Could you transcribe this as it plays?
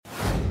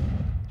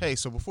Hey,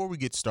 so before we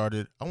get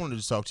started, I wanted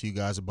to talk to you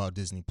guys about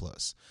Disney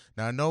Plus.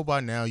 Now, I know by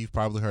now you've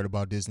probably heard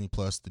about Disney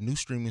Plus, the new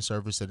streaming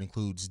service that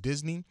includes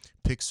Disney,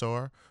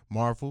 Pixar,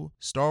 Marvel,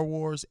 Star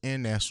Wars,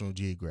 and National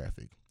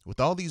Geographic. With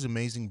all these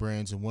amazing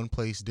brands in one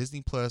place,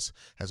 Disney Plus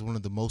has one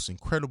of the most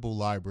incredible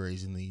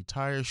libraries in the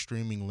entire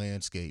streaming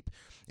landscape,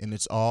 and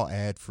it's all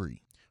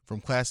ad-free.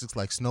 From classics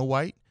like Snow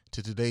White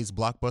to today's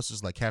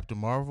blockbusters like Captain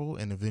Marvel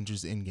and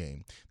Avengers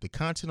Endgame, the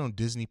content on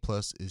Disney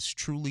Plus is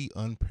truly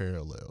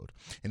unparalleled.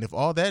 And if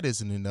all that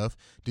isn't enough,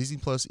 Disney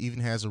Plus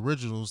even has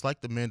originals like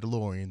The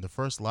Mandalorian, the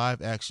first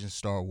live-action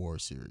Star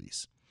Wars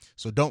series.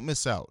 So don't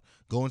miss out.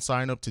 Go and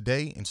sign up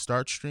today and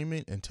start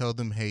streaming and tell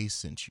them Hayes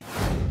sent you.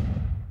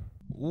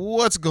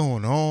 What's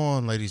going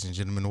on, ladies and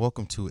gentlemen?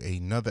 Welcome to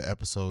another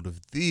episode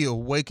of the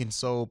Awakened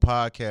Soul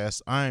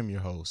Podcast. I am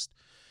your host,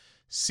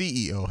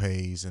 CEO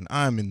Hayes, and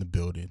I'm in the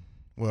building.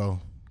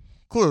 Well,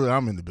 clearly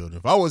I'm in the building.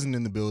 If I wasn't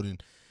in the building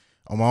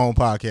on my own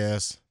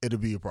podcast,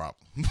 it'd be a problem.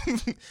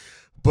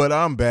 But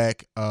I'm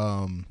back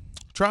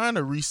trying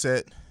to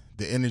reset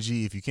the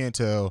energy. If you can't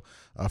tell,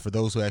 for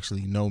those who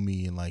actually know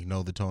me and like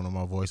know the tone of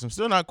my voice, I'm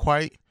still not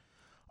quite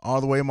all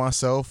the way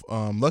myself.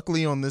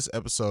 Luckily on this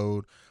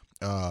episode,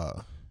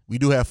 we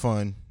do have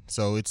fun,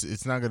 so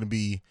it's not going to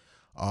be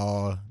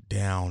all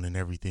down and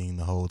everything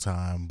the whole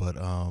time, but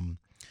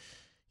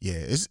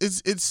yeah, it's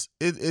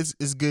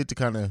good to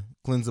kind of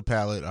cleanse the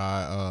palate.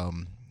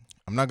 I'm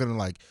not gonna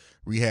like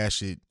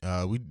rehash it.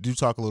 We do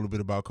talk a little bit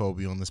about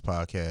Kobe on this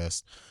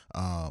podcast,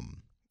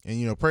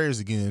 and prayers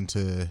again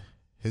to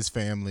his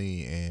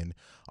family and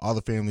all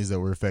the families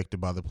that were affected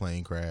by the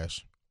plane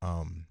crash.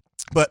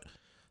 But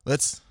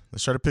let's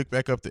try to pick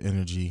back up the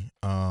energy.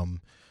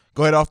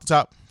 Go ahead off the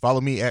top.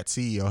 Follow me at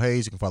CEO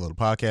Hayes. You can follow the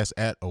podcast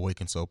at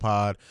Awaken Soul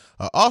Pod.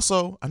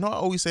 Also, I know I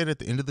always say it at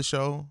the end of the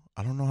show.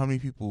 I don't know how many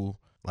people.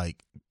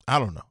 I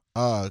don't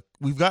know.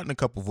 We've gotten a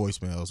couple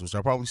voicemails, which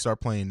I'll probably start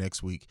playing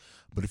next week.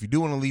 But if you do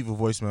want to leave a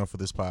voicemail for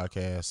this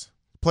podcast,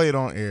 play it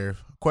on air.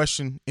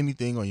 Question,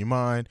 anything on your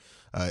mind.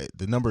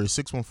 The number is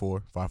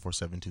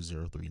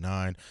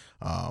 614-547-2039.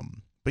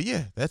 But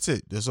yeah, that's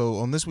it. So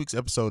on this week's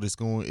episode,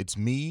 it's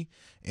me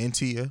and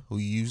Tia, who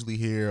you usually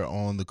hear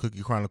on the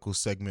Cookie Chronicles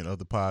segment of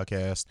the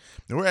podcast.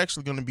 And we're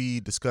actually going to be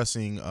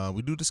discussing,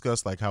 we do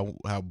discuss like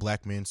how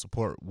black men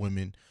support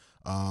women.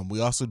 We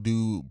also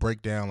do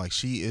break down, like,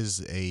 she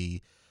is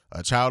a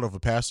child of a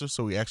pastor,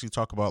 so we actually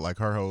talk about like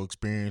her whole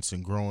experience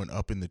and growing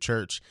up in the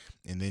church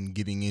and then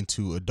getting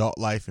into adult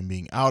life and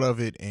being out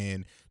of it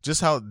and just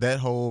how that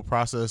whole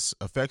process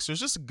affects her. It's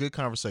just a good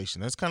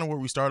conversation. That's kind of where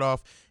we start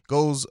off.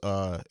 Goes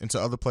into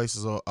other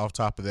places off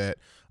top of that,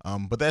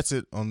 but that's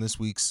it on this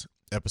week's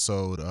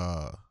episode.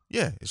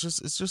 Yeah, it's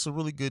just a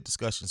really good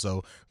discussion. So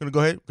we're gonna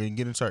go ahead and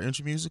get into our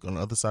intro music. On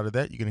the other side of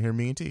that, you're gonna hear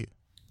me and Tia.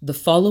 The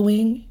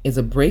following is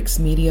a Breaks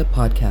Media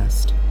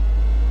podcast.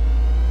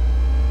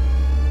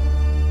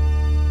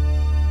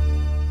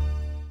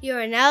 You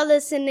are now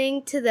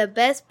listening to the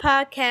best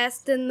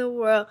podcast in the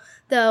world,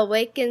 The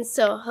Awakened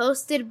Soul,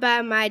 hosted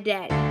by my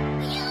daddy. Best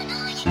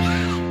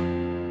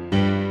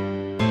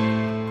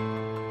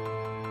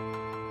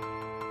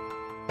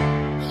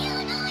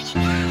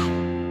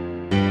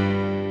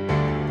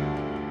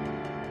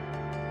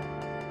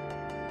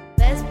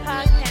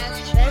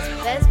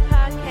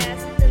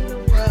podcast in the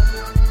world,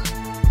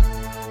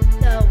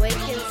 The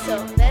Awakened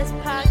Soul. Best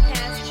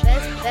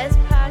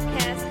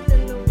podcast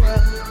in the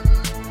world,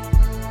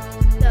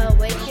 The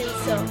Awakened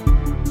Soul.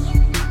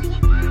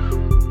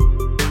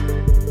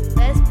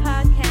 Best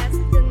podcast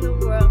in the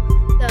world,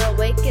 The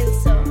Awakened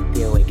Soul.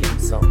 The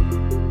Awakened Soul.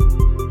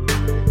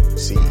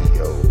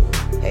 CEO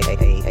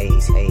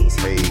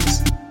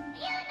Hayes.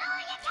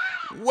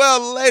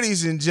 Well,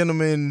 ladies and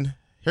gentlemen,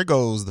 here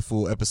goes the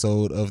full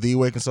episode of The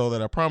Awakened Soul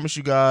that I promised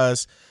you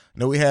guys. I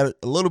know we had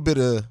a little bit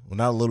of, well,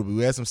 not a little bit,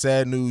 we had some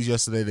sad news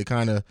yesterday that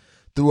kind of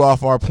threw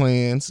off our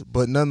plans,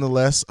 but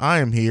nonetheless, I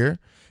am here,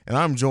 and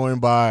I'm joined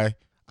by,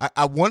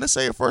 I want to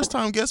say a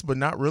first-time guest, but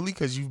not really,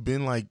 because you've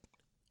been like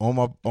on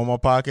my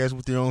podcast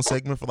with your own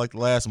segment for like the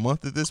last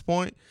month at this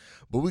point.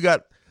 But we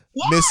got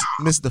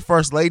Miss the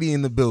First Lady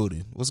in the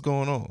building. What's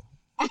going on?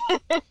 See,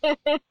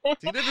 that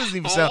doesn't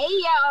even sound. Hey,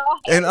 y'all.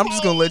 And I'm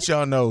just gonna let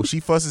y'all know she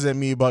fusses at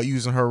me about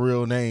using her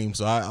real name,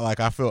 so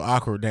I feel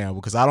awkward now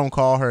because I don't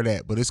call her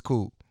that, but it's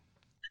cool.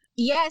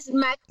 Yes,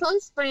 my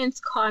close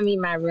friends call me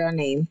my real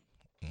name.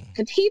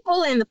 The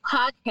people in the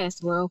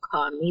podcast world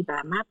call me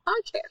by my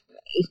podcast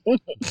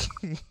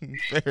name.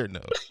 Fair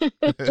enough.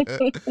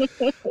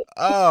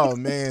 Oh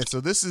man,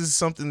 so this is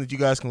something that you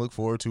guys can look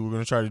forward to. We're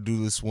gonna try to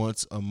do this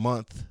once a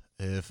month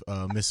if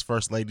Miss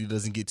First Lady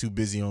doesn't get too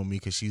busy on me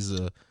because she's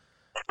a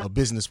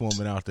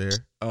businesswoman out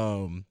there.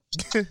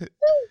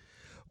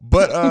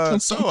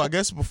 But so I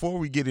guess before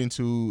we get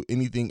into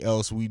anything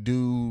else, we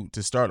do,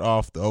 to start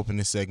off the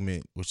opening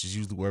segment, which is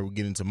usually where we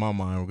get into my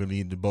mind, we're going to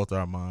get into both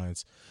our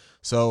minds.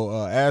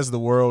 So as the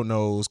world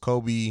knows,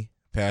 Kobe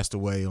passed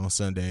away on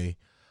Sunday.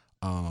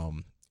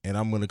 And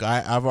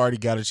I've already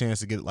got a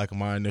chance to get like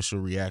my initial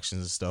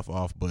reactions and stuff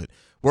off, but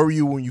where were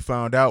you when you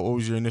found out? What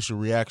was your initial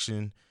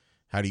reaction?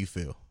 How do you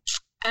feel?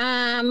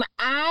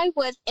 I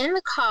was in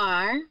the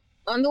car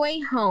on the way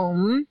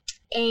home,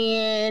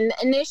 and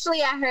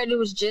initially I heard it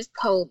was just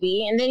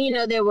Kobe, and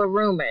then there were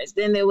rumors.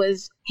 Then there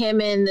was him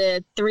and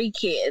the 3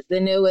 kids.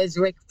 Then there was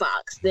Rick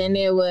Fox. Then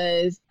there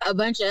was a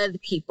bunch of other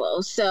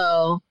people.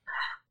 So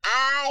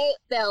I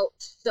felt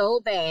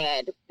so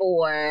bad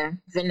for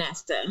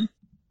Vanessa.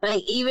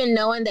 Like, even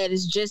knowing that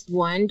it's just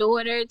one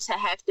daughter, to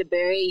have to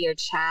bury your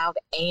child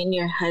and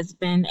your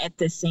husband at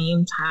the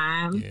same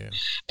time. Yeah.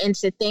 And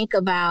to think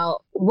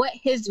about what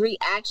his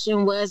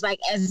reaction was,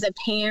 like, as a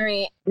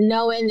parent,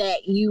 knowing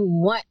that you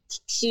want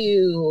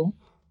to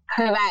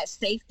provide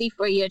safety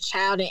for your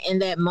child, and in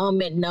that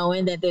moment,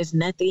 knowing that there's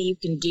nothing you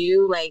can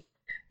do. Like,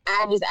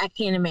 I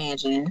can't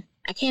imagine.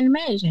 I can't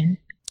imagine.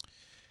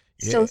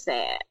 Yeah. So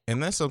sad.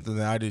 And that's something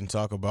that I didn't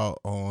talk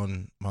about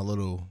on my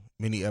little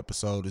mini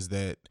episode, is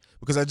that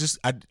because I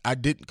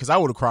didn't, because I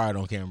would have cried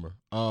on camera.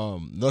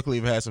 Luckily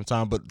I've had some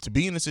time, but to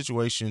be in a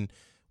situation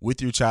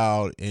with your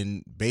child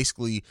and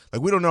basically,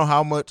 like, we don't know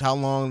how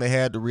long they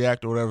had to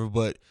react or whatever,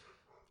 but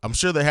I'm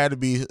sure there had to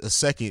be a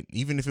second,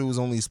 even if it was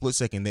only a split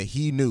second, that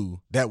he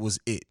knew that was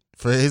it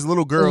for his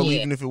little girl. Yeah.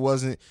 Even if it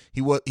wasn't,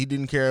 he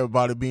didn't care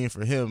about it being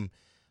for him.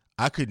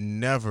 I could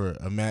never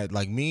imagine,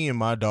 like, me and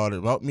my daughter,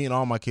 me and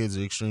all my kids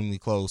are extremely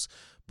close,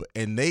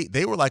 and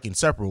they were like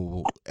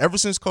inseparable. Ever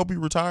since Kobe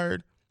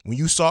retired, when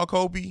you saw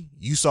Kobe,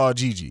 you saw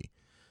Gigi.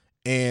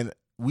 And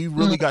we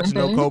really got to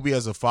know Kobe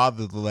as a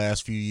father the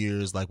last few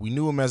years. Like, we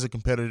knew him as a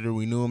competitor,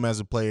 we knew him as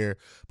a player,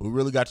 but we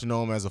really got to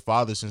know him as a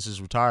father since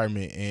his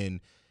retirement. And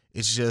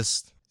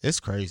it's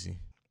crazy.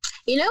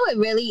 What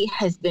really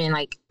has been,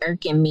 like,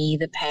 irking me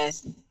the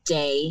past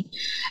day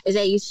is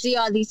that you see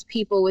all these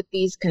people with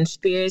these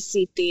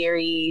conspiracy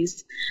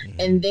theories,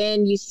 and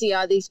then you see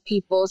all these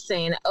people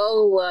saying,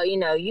 oh, well,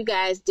 you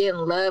guys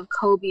didn't love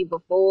Kobe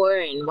before,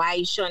 and why are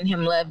you showing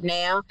him love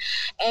now?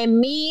 And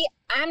me,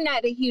 I'm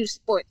not a huge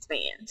sports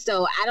fan,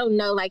 so I don't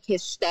know, like,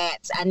 his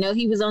stats. I know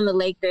he was on the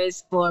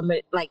Lakers for,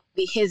 like,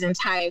 his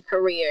entire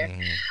career,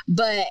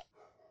 but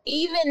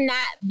even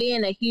not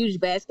being a huge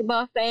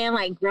basketball fan,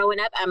 like, growing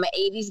up, I'm an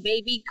 80s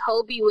baby.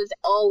 Kobe was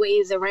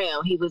always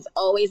around. He was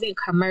always in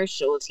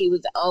commercials. He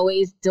was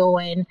always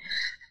doing,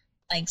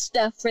 like,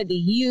 stuff for the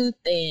youth,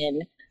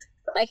 and,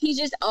 like, he's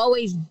just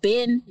always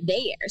been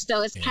there.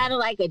 So it's kind of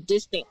like a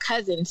distant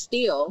cousin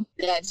still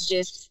that's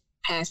just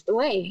passed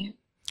away.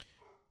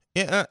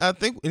 Yeah, I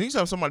think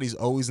anytime somebody's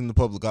always in the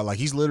public eye, like,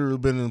 he's literally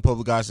been in the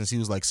public eye since he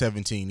was like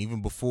 17,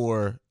 even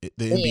before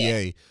the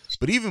NBA.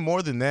 But even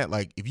more than that,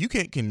 like, if you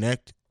can't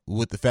connect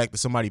with the fact that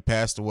somebody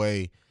passed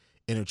away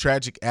in a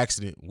tragic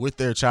accident with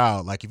their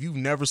child, like, if you've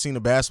never seen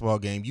a basketball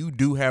game, you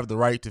do have the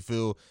right to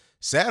feel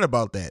sad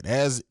about that,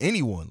 as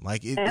anyone.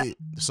 Like, people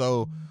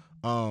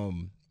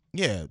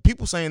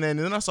saying that. And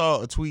then I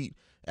saw a tweet,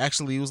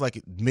 actually, it was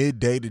like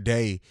midday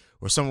today,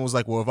 where someone was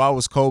like, well, if I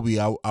was Kobe,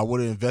 I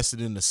would have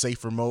invested in a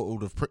safer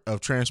mode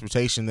of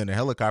transportation than a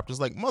helicopter. It's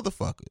like,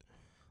 motherfucker,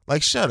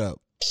 like, shut up.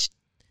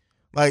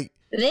 Like,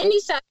 then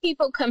you saw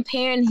people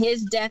comparing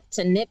his death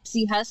to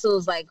Nipsey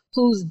Hussle's, like,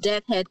 whose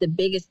death had the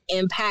biggest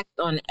impact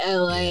on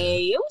LA.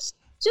 It was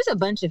just a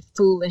bunch of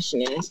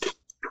foolishness.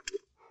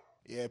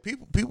 Yeah,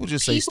 people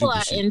just say people stupid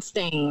are shit.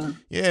 insane.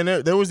 Yeah, and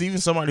there was even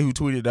somebody who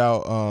tweeted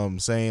out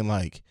saying,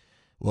 like,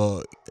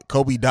 well,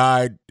 Kobe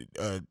died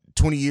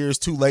 20 years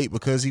too late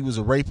because he was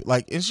a rapist.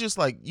 Like, it's just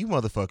like, you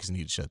motherfuckers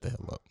need to shut the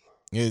hell up.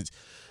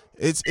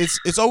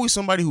 It's always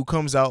somebody who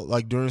comes out,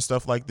 like, during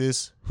stuff like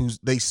this,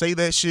 they say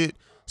that shit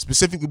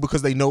specifically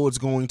because they know it's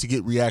going to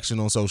get reaction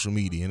on social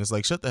media, and it's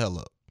like, shut the hell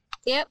up.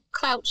 Yep,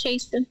 clout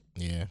chasing.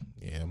 Yeah,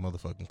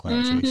 motherfucking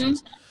clout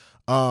chasers.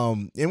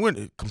 And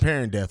we're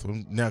comparing death.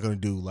 We're not gonna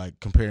do, like,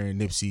 comparing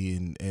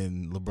Nipsey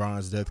and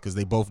LeBron's death, because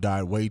they both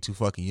died way too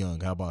fucking young.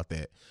 How about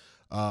that?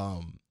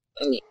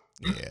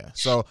 Yeah.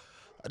 So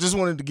I just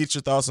wanted to get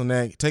your thoughts on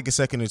that. Take a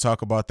second to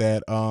talk about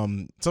that.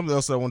 Something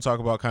else that I want to talk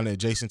about, kind of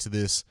adjacent to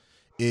this,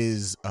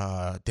 is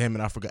damn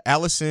it, I forgot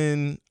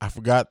Allison. I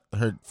forgot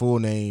her full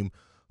name.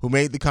 Who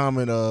made the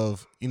comment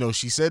of,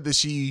 she said that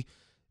she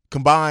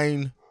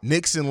combined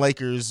Knicks and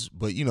Lakers,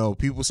 but,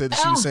 people said that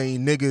she was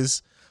saying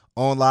niggas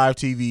on live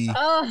TV.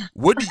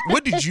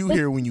 What did you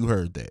hear when you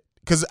heard that?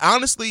 Because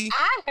honestly,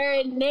 I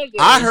heard niggas.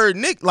 I heard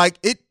Nick. Like,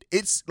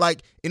 it's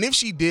like, and if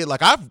she did,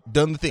 like, I've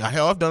done the thing.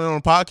 I've done it on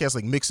a podcast,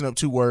 like, mixing up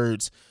two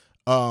words.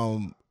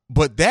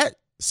 But that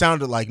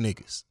sounded like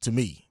niggas to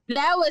me.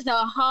 That was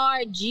a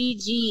hard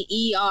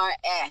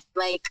GGERS.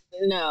 Like,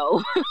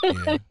 no.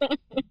 Yeah.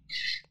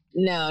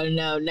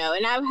 No.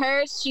 And I've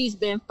heard she's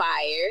been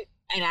fired,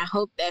 and I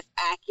hope that's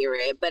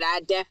accurate, but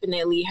I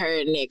definitely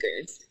heard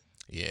niggers.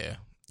 Yeah,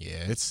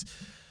 it's...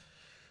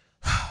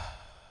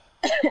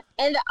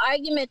 And the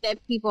argument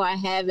that people are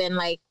having,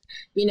 like,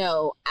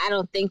 I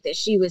don't think that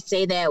she would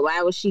say that.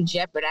 Why would she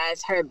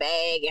jeopardize her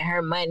bag and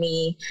her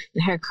money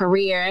and her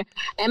career?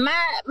 And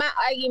my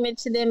argument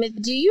to them is,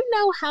 do you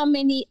know how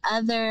many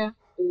other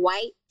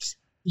white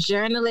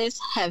journalists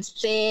have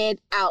said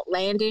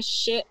outlandish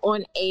shit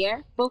on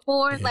air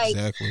before?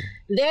 Exactly. Like,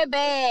 their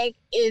bag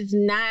is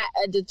not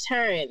a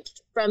deterrent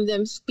from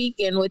them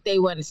speaking what they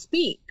want to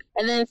speak.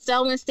 And then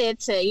someone said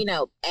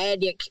to,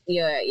 add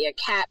your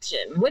caption.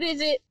 What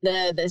is it?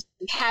 The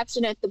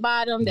caption at the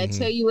bottom that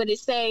tell you what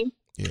it's saying.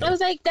 Yeah. I was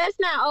like, that's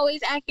not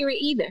always accurate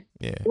either.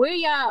 Yeah. Where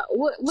y'all,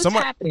 what's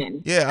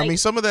happening? Yeah, I mean,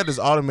 some of that is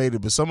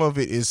automated, but some of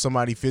it is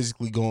somebody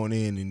physically going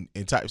in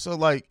and type. So,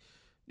 like,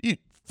 yeah.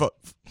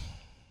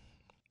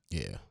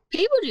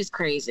 People just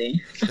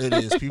crazy. It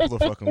is. People are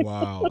fucking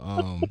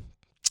wild.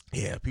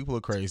 Yeah, people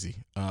are crazy.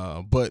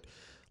 But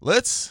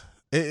it's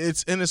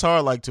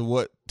hard, like,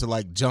 to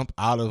jump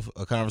out of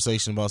a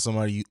conversation about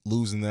somebody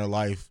losing their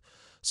life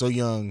so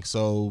young.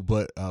 So,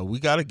 but we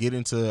got to get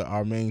into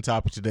our main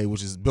topic today,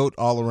 which is built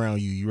all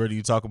around you. You ready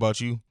to talk about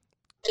you?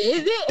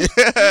 Is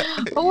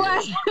it?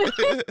 What?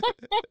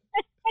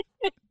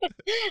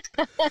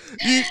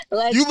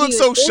 you look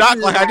so shocked,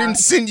 like I didn't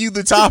send you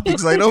the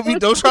topics. Like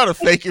don't try to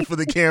fake it for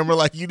the camera,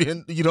 like you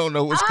don't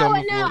know what's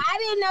coming. Oh no, I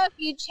didn't know if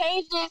you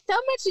changed it. So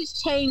much has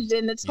changed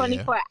in the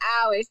 24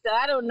 hours, so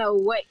I don't know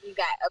what you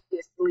got up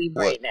your sleeve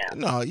right now.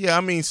 No, yeah,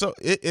 I mean, so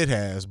it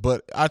has,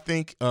 but I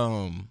think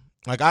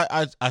like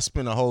I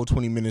spent a whole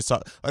 20 minutes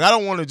talk. Like I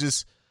don't want to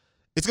just.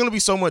 It's gonna be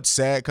so much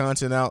sad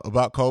content out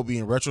about Kobe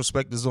and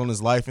retrospectives on his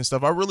life and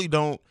stuff. I really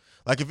don't.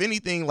 Like, if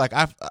anything, like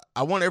I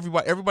want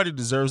everybody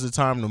deserves the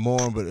time to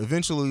mourn, but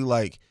eventually,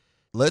 like,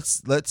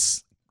 let's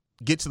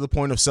get to the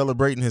point of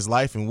celebrating his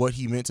life and what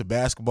he meant to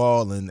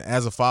basketball and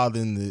as a father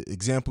and the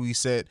example he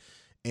set.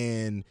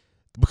 And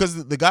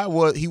because the guy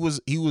was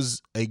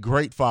a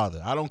great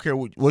father. I don't care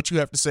what you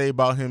have to say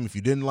about him. If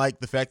you didn't like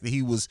the fact that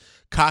he was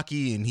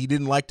cocky and he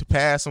didn't like to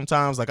pass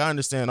sometimes, like, I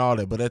understand all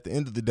that. But at the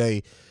end of the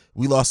day,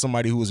 we lost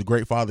somebody who was a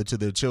great father to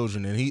their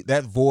children, and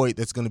that void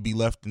that's going to be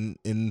left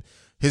in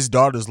his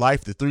daughter's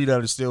life, the three that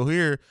are still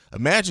here.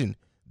 Imagine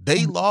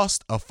they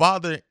lost a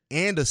father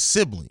and a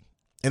sibling,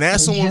 and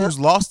as someone who's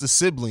lost a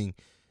sibling,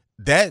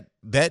 that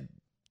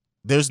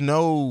there's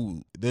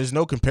no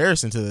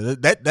comparison to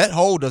that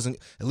hole doesn't.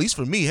 At least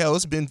for me, hell,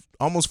 it's been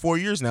almost 4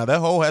 years now.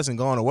 That hole hasn't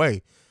gone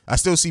away. I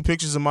still see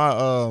pictures of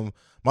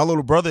my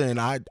little brother, and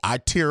I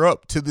tear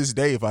up to this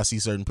day if I see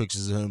certain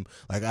pictures of him.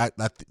 Like I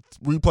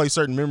replay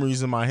certain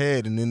memories in my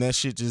head, and then that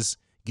shit just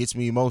gets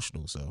me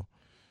emotional. So,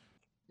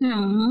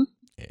 yeah.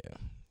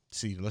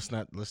 See, let's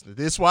not listen.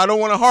 This is why I don't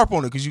want to harp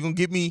on it, because you're gonna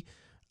get me.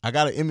 I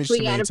got an image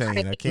to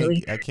maintain.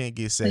 I can't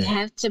get sad. We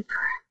have to.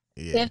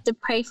 We have to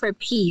pray for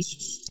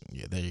peace.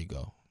 Yeah, there you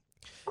go.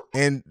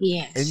 And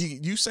and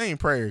you saying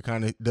prayer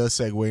kind of does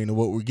segue into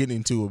what we're getting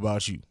into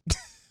about you.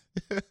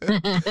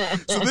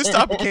 So this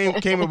topic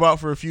came about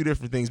for a few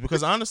different things,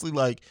 because honestly,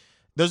 like,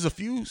 there's a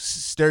few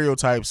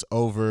stereotypes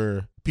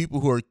over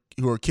people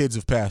who are kids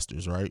of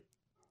pastors, right?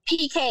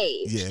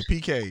 PKs. Yeah,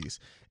 PKs.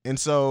 And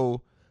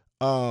so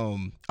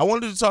I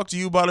wanted to talk to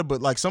you about it,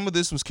 but like some of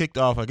this was kicked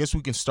off. I guess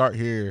we can start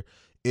here.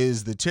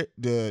 Is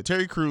the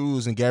Terry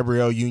Crews and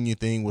Gabrielle Union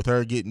thing with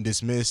her getting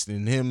dismissed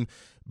and him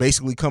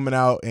basically coming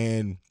out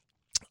and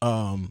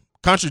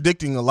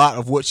contradicting a lot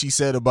of what she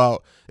said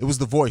about, it was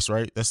The Voice,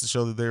 right? That's the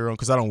show that they were on,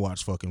 because I don't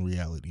watch fucking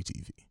reality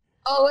TV.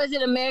 Oh, was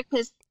it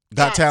America's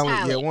Got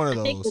Talent? Yeah, one of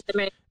those.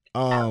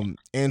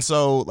 And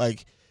so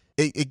like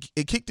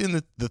it kicked in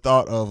the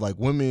thought of like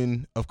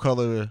women of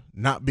color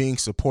not being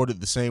supported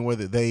the same way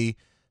that they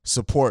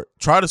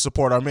try to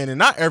support our men. And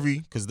not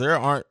because there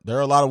are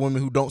a lot of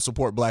women who don't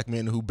support black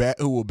men who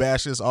will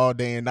bash us all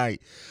day and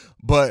night.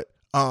 But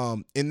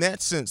in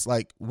that sense,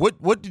 like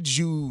what did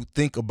you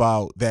think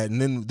about that?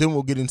 And then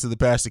we'll get into the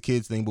pastor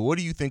kids thing, but what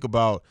do you think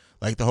about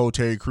like the whole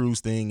Terry Crews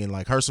thing and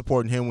like her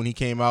supporting him when he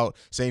came out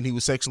saying he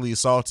was sexually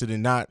assaulted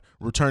and not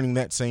returning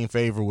that same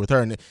favor with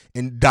her,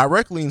 and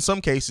directly in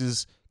some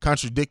cases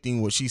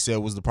contradicting what she said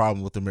was the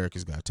problem with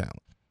America's Got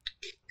Talent?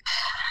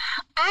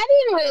 I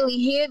didn't really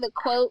hear the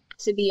quote,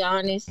 to be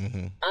honest.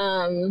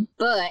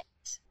 But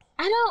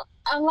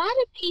a lot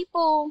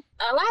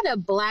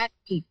of black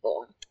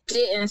people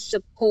didn't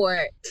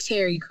support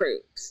Terry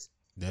Crews.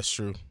 That's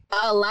true.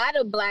 A lot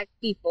of black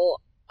people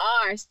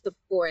are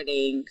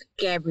supporting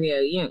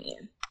Gabrielle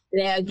Union.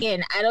 Now,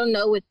 again, I don't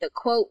know what the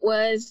quote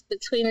was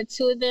between the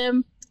two of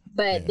them,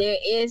 but there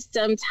is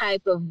some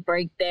type of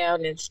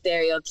breakdown and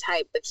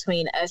stereotype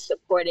between us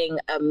supporting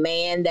a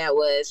man that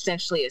was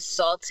sexually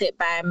assaulted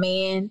by a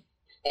man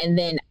and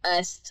then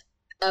us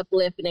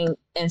uplifting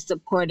and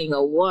supporting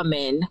a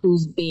woman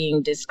who's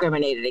being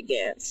discriminated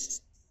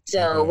against.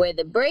 So where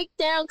the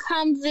breakdown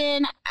comes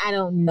in, I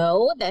don't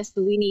know. That's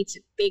what we need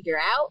to figure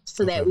out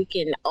so that we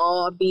can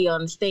all be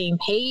on the same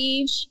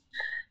page.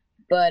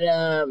 But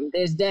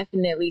there's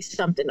definitely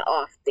something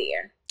off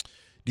there.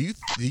 Do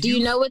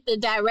you know what the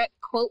direct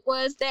quote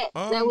was that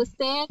was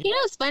said? You know,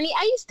 it's funny.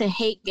 I used to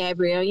hate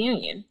Gabrielle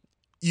Union.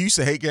 You used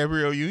to hate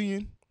Gabrielle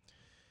Union?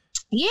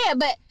 Yeah,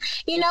 but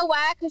you know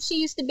why? Because she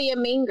used to be a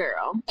mean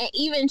girl. And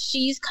even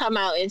she's come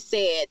out and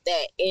said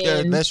that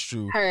in that's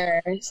true.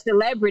 Her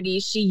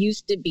celebrity, she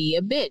used to be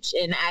a bitch.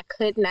 And I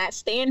could not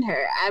stand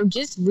her. I've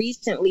just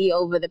recently,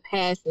 over the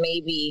past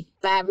maybe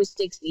 5 or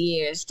 6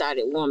 years,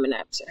 started warming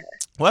up to her.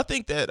 Well, I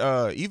think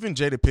that even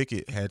Jada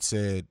Pinkett had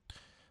said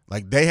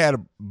Like they had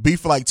a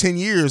beef for like 10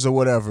 years or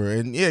whatever.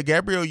 And yeah,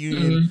 Gabrielle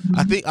Union,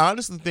 I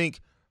honestly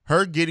think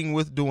her getting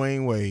with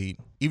Dwayne Wade,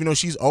 even though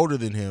she's older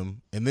than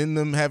him, and then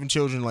them having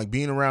children, like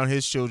being around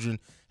his children,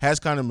 has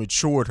kind of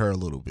matured her a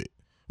little bit.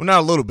 Well, not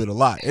a little bit, a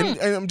lot.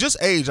 And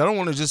just age. I don't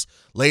want to just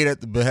lay it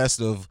at the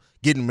behest of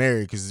getting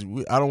married because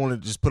I don't want to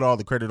just put all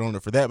the credit on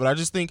it for that. But I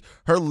just think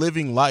her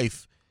living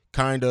life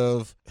kind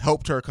of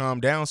helped her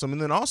calm down some.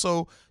 And then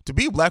also, to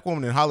be a black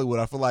woman in Hollywood,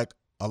 I feel like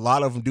a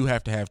lot of them do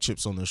have to have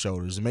chips on their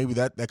shoulders. And maybe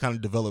that kind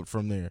of developed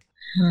from there.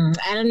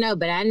 I don't know,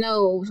 but I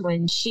know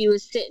when she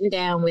was sitting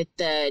down with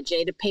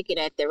Jada Pinkett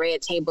at the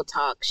Red Table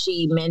Talk,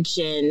 she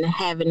mentioned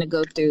having to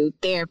go through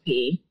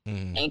therapy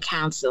and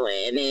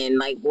counseling and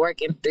like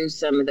working through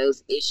some of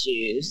those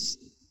issues.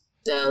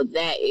 So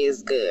that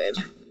is good.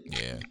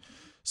 Yeah.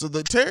 So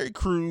the Terry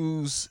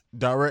Crews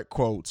direct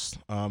quotes,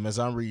 as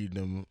I'm reading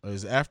them,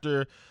 is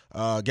after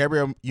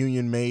Gabrielle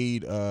Union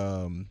made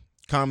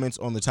comments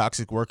on the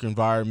toxic work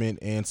environment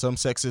and some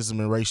sexism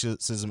and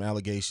racism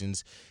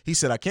allegations. He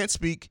said, "I can't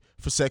speak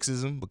for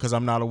sexism because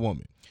I'm not a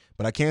woman,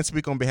 but I can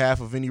speak on behalf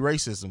of any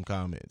racist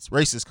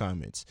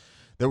comments.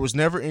 That was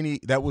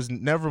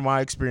never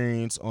my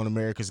experience on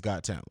America's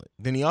Got Talent."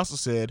 Then he also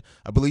said,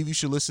 "I believe you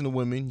should listen to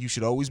women. You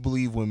should always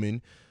believe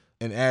women,"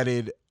 and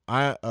added,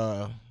 added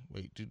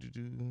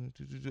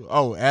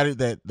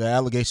that the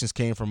allegations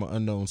came from an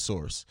unknown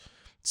source.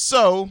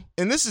 So,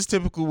 and this is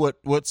typical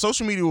what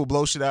social media will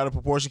blow shit out of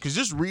proportion, because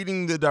just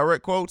reading the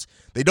direct quotes,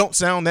 they don't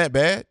sound that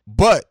bad.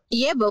 But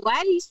yeah, but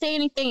why did he say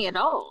anything at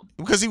all?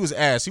 Because he was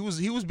asked.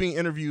 He was being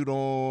interviewed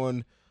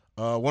on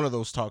one of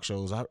those talk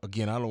shows. I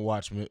don't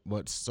watch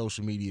much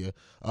social media.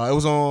 It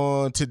was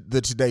on the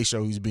Today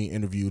Show. He's being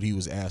interviewed. He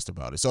was asked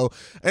about it. So,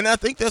 and I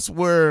think that's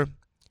where,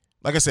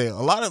 like I say, a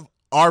lot of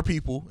our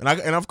people, and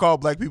I've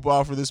called black people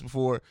out for this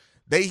before.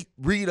 They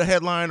read a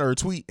headline or a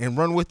tweet and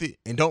run with it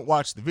and don't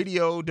watch the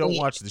video, don't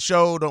watch the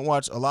show, don't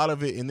watch a lot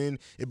of it. And then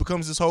it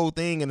becomes this whole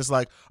thing. And it's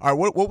like, all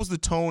right, what was the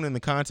tone and the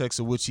context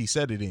of which he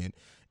said it in?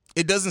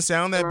 It doesn't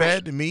sound that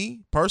bad to me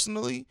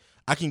personally.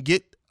 I can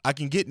get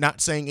not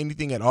saying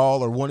anything at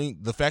all, or wanting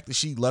the fact that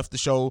she left the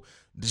show,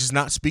 just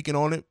not speaking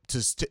on it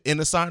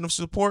in a sign of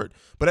support.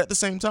 But at the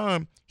same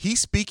time, he's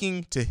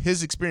speaking to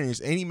his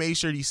experience, and he made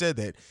sure he said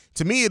that.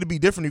 To me, it'd be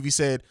different if he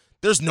said,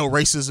 "There's no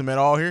racism at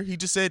all here." He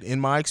just said, "In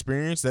my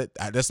experience,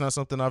 that's not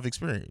something I've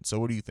experienced." So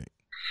what do you think?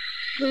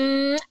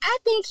 I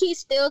think he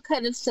still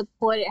could have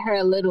supported her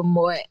a little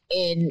more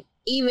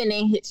even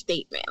in his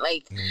statement.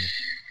 Like,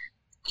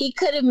 he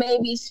could have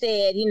maybe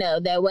said,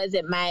 that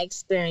wasn't my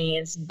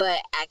experience, but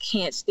I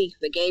can't speak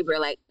for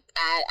Gabrielle. Like,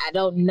 I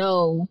don't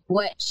know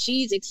what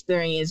she's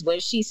experienced.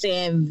 What she's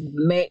saying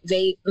may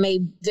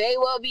very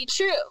well be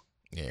true.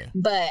 Yeah.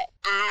 But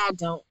I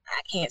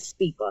can't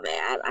speak on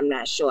that. I'm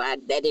not sure.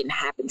 That didn't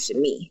happen to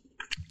me.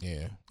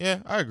 Yeah. Yeah,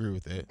 I agree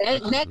with that.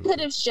 That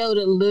could have showed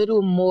a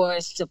little more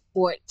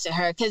support to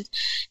her, because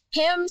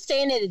him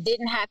saying that it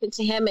didn't happen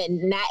to him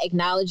and not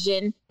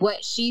acknowledging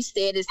what she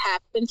said has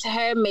happened to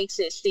her makes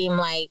it seem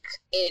like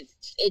it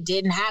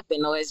didn't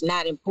happen, or it's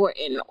not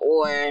important,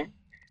 or,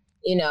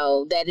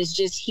 that it's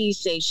just he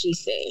say, she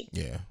say.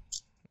 Yeah.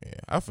 Yeah,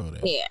 I feel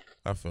that. Yeah.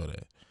 I feel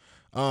that.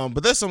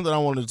 But that's something I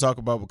wanted to talk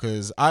about,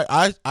 because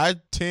I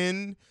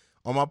tend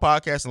on my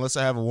podcast, unless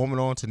I have a woman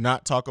on, to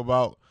not talk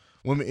about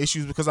women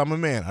issues, because I'm a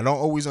man. I don't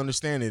always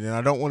understand it, and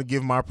I don't want to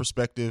give my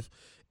perspective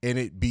and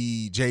it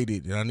be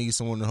jaded, and I need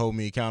someone to hold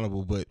me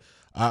accountable. But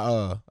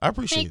I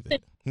appreciate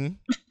that.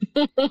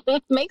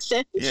 Makes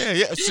sense.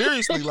 Yeah,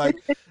 seriously, like,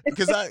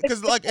 because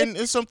and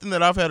it's something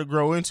that I've had to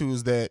grow into,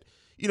 is that,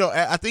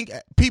 I think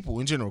people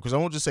in general, because I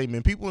won't just say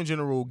men, people in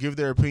general will give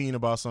their opinion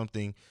about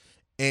something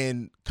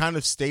and kind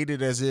of state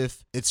it as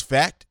if it's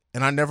fact,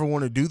 and I never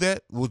want to do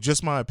that with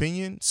just my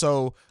opinion.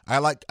 So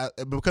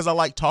because I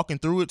like talking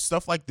through it,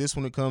 stuff like this,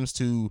 when it comes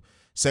to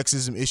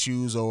sexism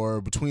issues or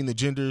between the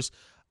genders,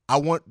 I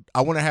want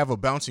to have a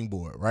bouncing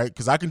board, right?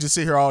 Because I can just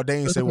sit here all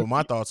day and say what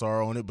my thoughts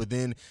are on it, but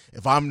then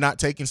if I'm not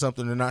taking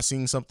something or not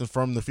seeing something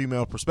from the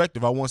female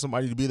perspective, I want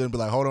somebody to be there and be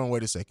like, hold on,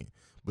 wait a second,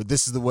 but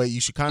this is the way you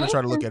should kind of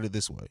try to look at it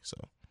this way. So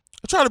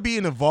I try to be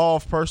an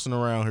evolved person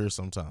around here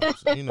sometimes,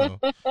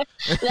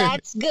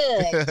 That's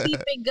good.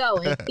 Keep it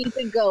going. Keep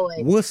it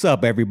going. What's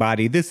up,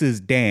 everybody? This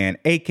is Dan,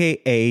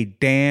 a.k.a.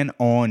 Dan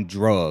on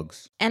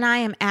Drugs. And I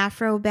am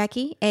Afro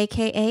Becky,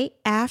 a.k.a.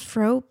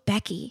 Afro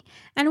Becky.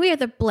 And we are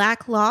the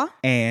Black Law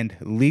and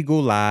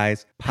Legal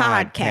Lies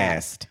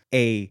Podcast,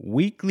 a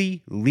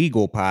weekly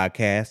legal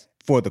podcast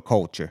for the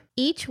culture.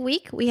 Each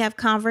week, we have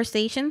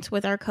conversations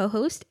with our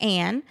co-host,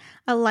 Anne,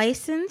 a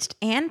licensed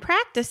and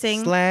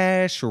practicing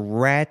 /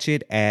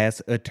 ratchet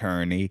ass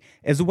attorney,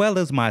 as well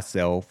as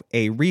myself,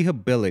 a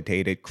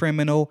rehabilitated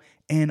criminal,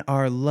 and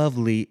our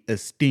lovely,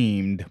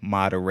 esteemed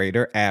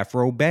moderator,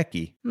 Afro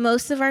Becky.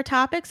 Most of our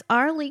topics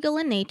are legal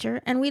in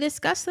nature, and we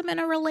discuss them in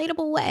a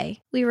relatable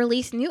way. We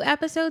release new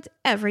episodes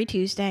every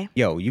Tuesday.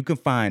 Yo, you can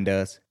find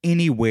us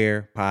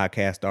anywhere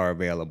podcasts are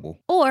available.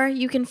 Or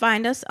you can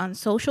find us on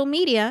social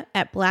media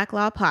at Black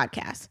Law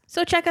Podcast.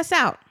 So check us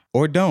out.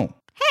 Or don't.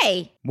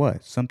 Hey,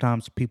 What?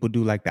 Sometimes people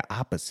do like the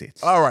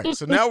opposites. All right,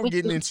 so now we're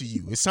getting into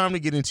you. It's time to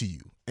get into you.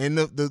 And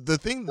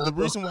the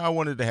reason why I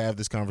wanted to have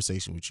this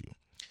conversation with you.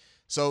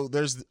 So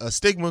there's a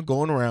stigma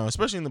going around,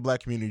 especially in the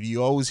black community.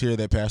 You always hear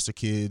that pastor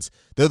kids,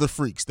 they're the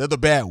freaks, they're the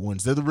bad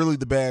ones, they're really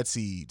the bad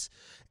seeds.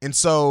 And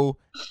so,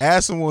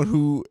 as someone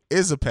who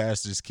is a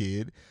pastor's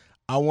kid,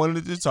 I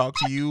wanted to talk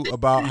to you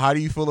about how do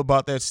you feel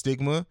about that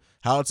stigma,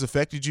 how it's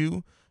affected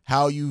you,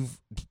 how you've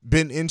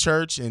been in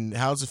church, and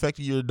how it's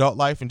affected your adult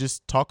life, and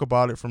just talk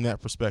about it from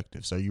that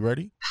perspective. So, are you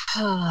ready?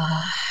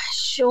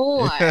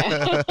 Sure.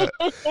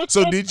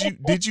 So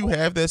did you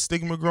have that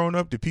stigma growing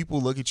up? Did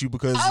people look at you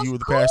because you were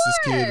the pastor's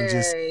kid and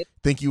just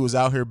think you was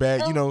out here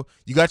bad? You know,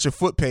 you got your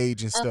foot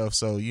page and stuff,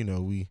 so you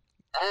know we.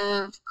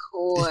 Of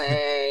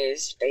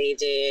course they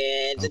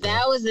did. Okay.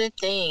 That was the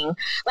thing.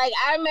 Like,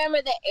 I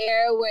remember the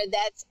era where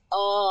that's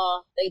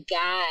all the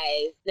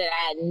guys that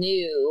I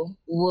knew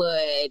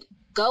would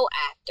go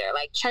after,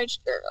 like church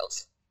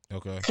girls.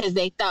 Okay. Because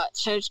they thought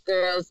church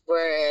girls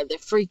were the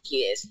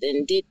freakiest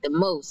and did the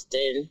most.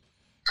 And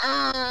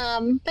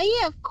but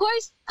yeah, of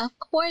course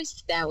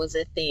that was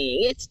a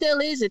thing. It still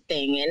is a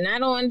thing, and I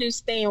don't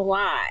understand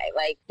why.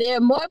 Like, there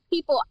are more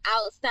people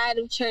outside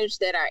of church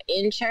that are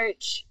in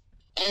church,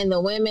 and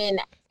the women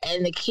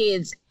and the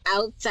kids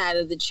outside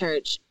of the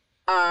church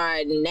are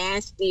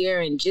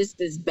nastier and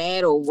just as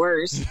bad or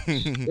worse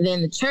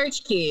than the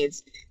church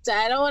kids. So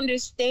I don't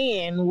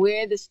understand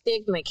where the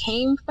stigma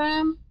came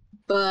from,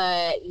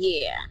 but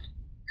yeah.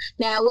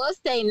 Now, I will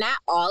say not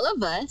all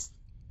of us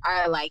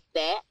are like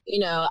that. You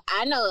know,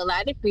 I know a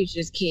lot of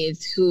preachers'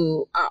 kids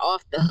who are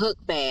off the hook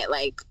bad.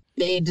 Like,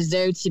 they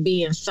deserve to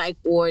be in psych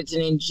wards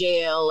and in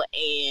jail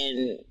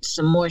and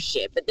some more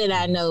shit. But then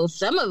I know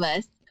some of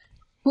us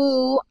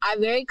who are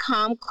very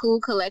calm, cool,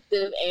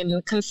 collective,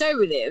 and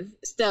conservative.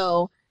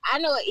 So I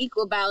know an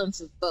equal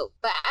balance of both.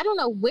 But I don't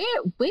know where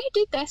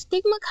did that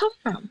stigma come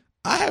from?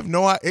 I have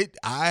no idea.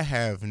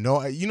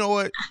 You know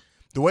what?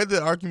 The way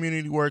that our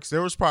community works,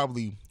 there was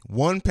probably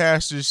one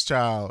pastor's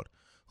child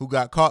who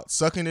got caught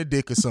sucking a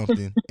dick or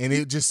something, and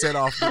it just set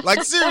off.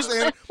 Like, seriously,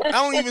 I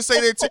don't even say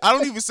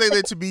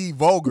that to be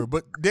vulgar,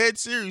 but dead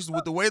serious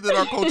with the way that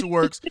our culture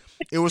works.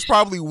 It was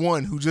probably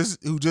one who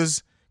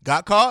just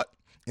got caught,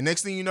 and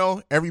next thing you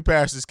know, every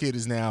pastor's kid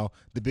is now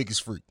the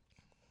biggest freak.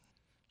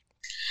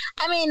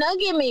 I mean, don't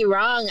get me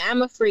wrong,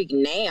 I'm a freak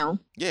now.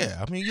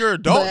 Yeah, I mean, you're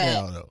an adult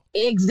now, though.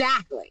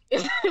 Exactly.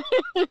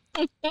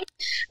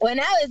 When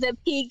I was a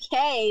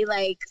PK,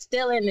 like,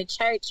 still in the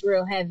church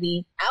real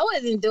heavy, I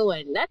wasn't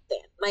doing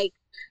nothing. Like,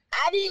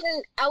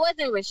 I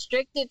wasn't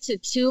restricted to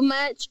too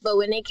much, but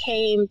when it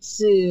came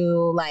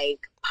to, like,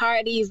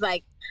 parties,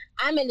 like,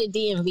 I'm in the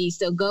DMV,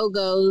 so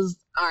go-go's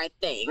are a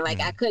thing.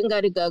 Like, I couldn't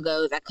go to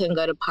go-go's, I couldn't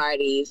go to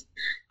parties,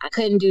 I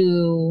couldn't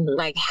do,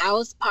 like,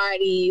 house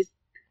parties.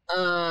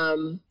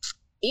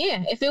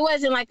 Yeah, if it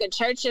wasn't like a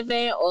church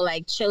event or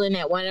like chilling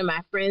at one of my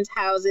friends'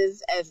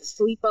 houses as a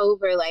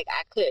sleepover, like,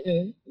 I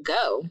couldn't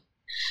go.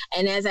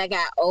 And as I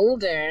got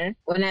older,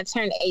 when I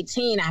turned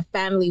 18, I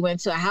finally went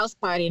to a house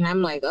party, and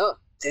I'm like, oh,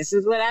 this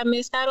is what I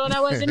missed out on.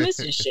 I wasn't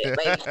missing shit.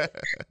 Like,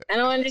 I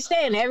don't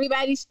understand.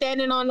 Everybody's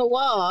standing on the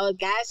wall,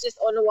 guys just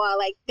on the wall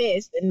like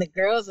this, and the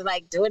girls are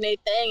like doing their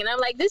thing, and I'm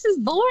like, this is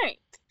boring.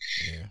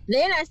 Yeah.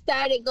 Then I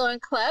started going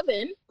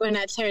clubbing when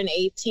I turned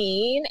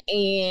 18,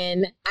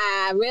 and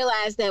I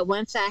realized that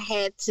once I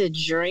had to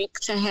drink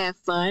to have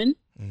fun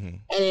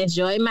and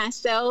enjoy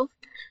myself,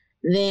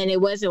 then it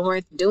wasn't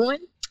worth doing.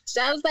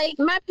 So I was like,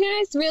 my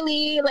parents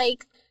really,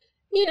 like,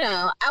 you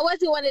know, I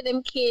wasn't one of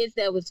them kids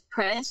that was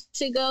pressed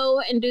to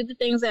go and do the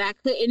things that I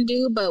couldn't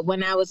do, but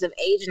when I was of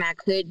age and I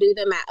could do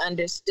them, I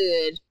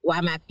understood why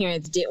my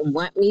parents didn't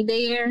want me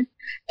there.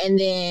 And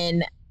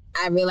then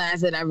I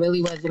realized that I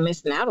really wasn't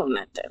missing out on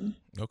nothing.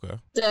 Okay.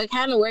 So it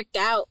kind of worked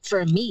out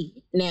for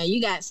me. Now,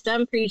 you got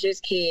some preachers'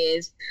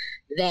 kids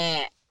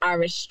that are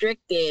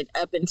restricted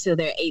up until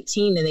they're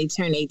 18, and they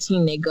turn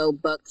 18, they go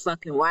buck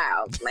fucking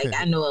wild. Like,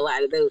 I know a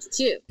lot of those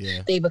too.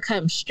 Yeah. They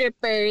become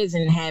strippers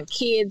and have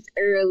kids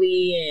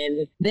early,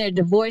 and they're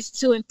divorced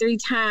 2 and 3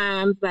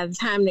 times by the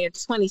time they're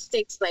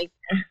 26. Like,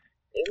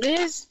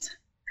 this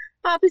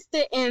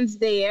opposite ends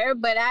there,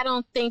 but I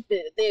don't think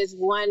that there's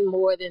one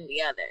more than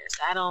the others.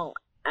 I don't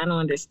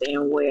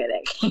understand where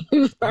that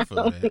came from. I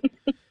feel that.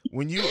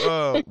 When you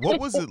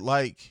what was it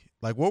like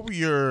what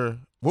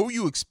were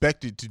you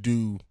expected to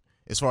do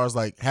as far as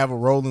like have a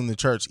role in the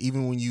church,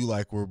 even when you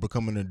like were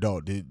becoming an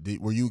adult?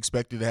 Were you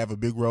expected to have a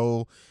big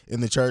role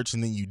in the church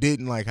and then you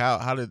didn't? Like,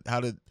 how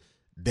did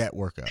that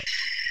work out?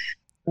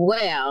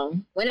 Well,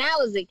 when I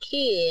was a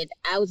kid,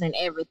 I was in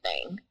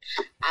everything.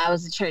 I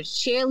was a church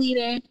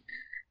cheerleader.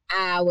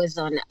 I was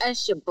on the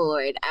usher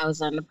board. I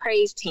was on the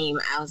praise team.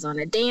 I was on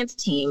the dance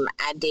team.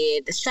 I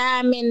did the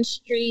side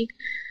ministry.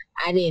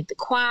 I did the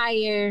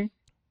choir.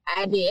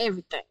 I did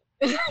everything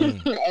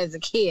as a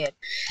kid.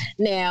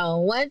 Now,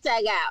 once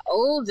I got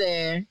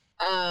older,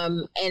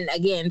 and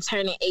again,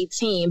 turning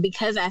 18,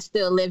 because I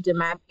still lived in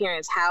my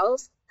parents'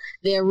 house,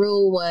 their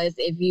rule was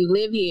if you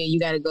live here, you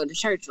got to go to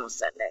church on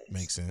Sundays.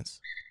 Makes sense.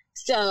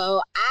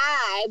 So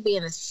I,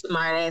 being a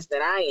smart ass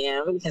that I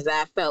am, because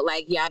I felt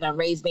like y'all done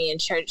raised me in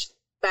church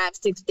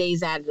 5-6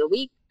 days out of the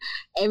week.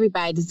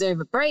 Everybody deserve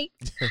a break.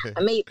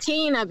 I'm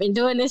 18. I've been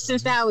doing this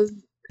since I was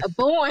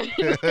born.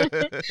 I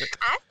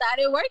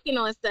started working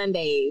on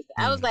Sundays.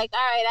 I was like, all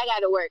right, I got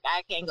to work.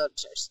 I can't go to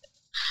church.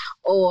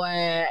 Or,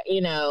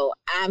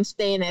 I'm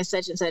staying at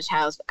such and such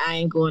house. I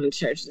ain't going to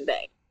church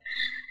today.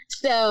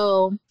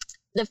 So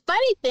the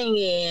funny thing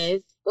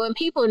is, when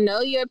people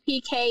know you're a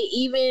PK,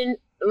 even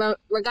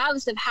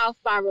regardless of how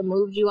far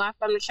removed you are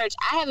from the church,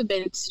 I haven't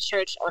been to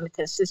church on a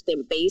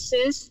consistent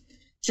basis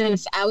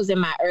since I was in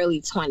my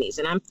early 20s,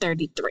 and I'm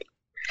 33.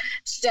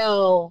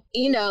 So,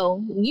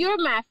 you're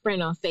my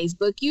friend on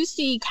Facebook. You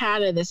see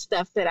kind of the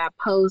stuff that I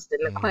post and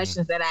the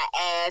questions that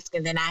I ask.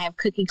 And then I have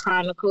Cookie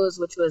Chronicles,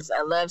 which was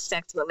a love,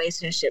 sex,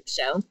 relationship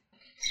show.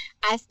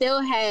 I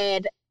still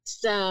had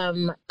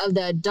some of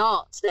the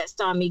adults that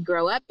saw me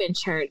grow up in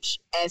church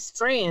as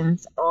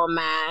friends on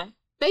my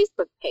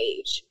Facebook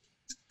page.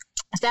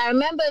 So I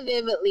remember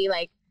vividly,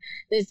 like,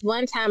 this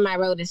one time I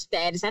wrote a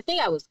status. I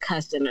think I was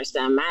cussing or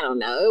something. I don't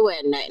know. It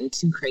wasn't nothing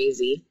too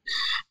crazy.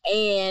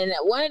 And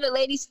one of the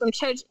ladies from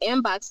church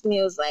inboxed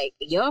me. Was like,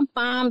 your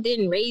mom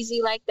didn't raise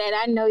you like that.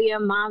 I know your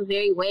mom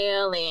very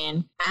well.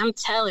 And I'm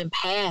telling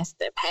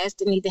Pastor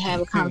need to have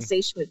a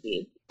conversation with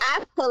you.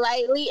 I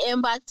politely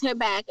inboxed her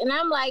back. And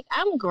I'm like,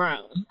 I'm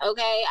grown.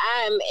 Okay.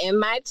 I'm in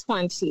my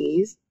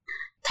 20s.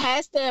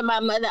 Pastor and my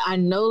mother are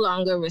no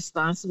longer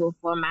responsible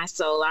for my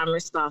soul. I'm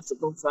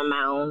responsible for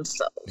my own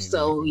soul. Mm-hmm.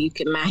 So you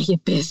can mind your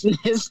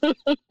business. And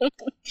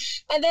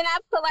then I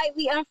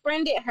politely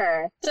unfriended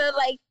her. So,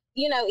 like,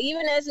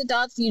 even as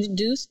adults, you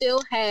do still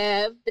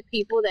have the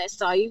people that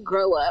saw you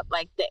grow up,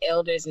 like the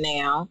elders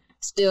now,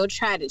 still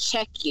try to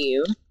check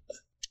you.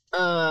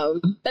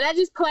 But I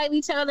just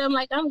politely tell them,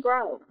 like, I'm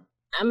grown.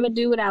 I'm going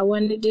to do what I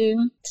want to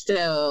do.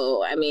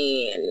 So, I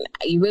mean,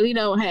 you really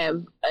don't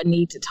have a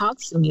need to talk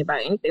to me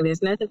about anything.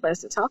 There's nothing for us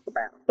to talk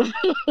about.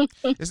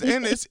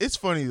 It's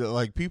funny that,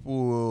 like,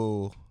 people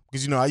will,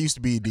 because, I used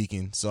to be a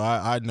deacon, so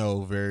I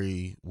know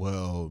very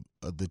well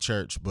the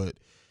church, but,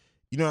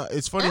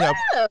 it's funny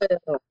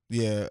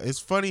it's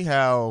funny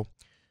how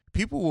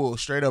people will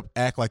straight up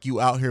act like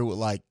you out here with,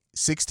 like,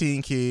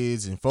 16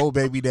 kids and 4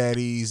 baby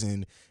daddies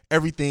and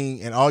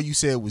everything, and all you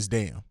said was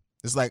damn.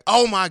 It's like,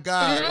 oh my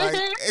God. Like,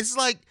 it's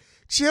like,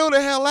 chill the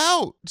hell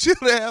out.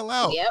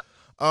 Yep.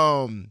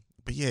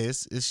 But yeah,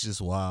 it's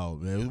just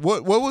wild, man.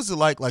 What was it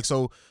like? Like,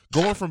 so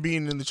going from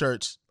being in the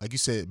church, like you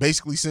said,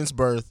 basically since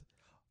birth,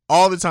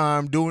 all the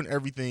time, doing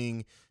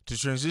everything, to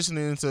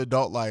transitioning into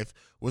adult life,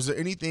 was there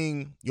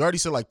anything, you already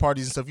said like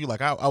parties and stuff, you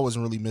like, I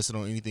wasn't really missing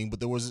on anything, but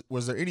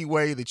was there any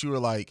way that you were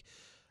like,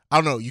 I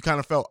don't know, you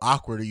kind of felt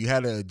awkward or you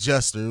had to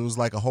adjust, or it was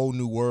like a whole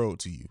new world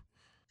to you?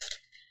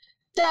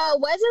 So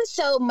it wasn't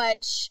so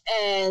much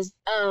as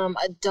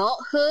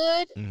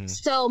adulthood. Mm-hmm.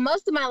 So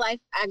most of my life,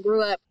 I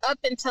grew up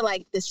until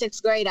like the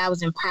 6th grade, I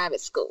was in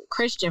private school,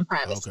 Christian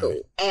private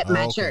school at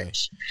my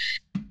church.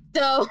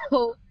 So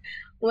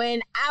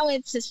when I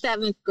went to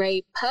 7th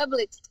grade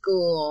public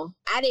school,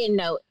 I didn't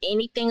know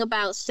anything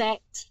about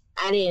sex.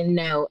 I didn't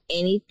know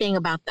anything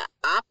about the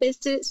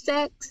opposite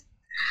sex.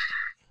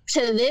 To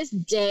this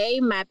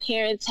day, my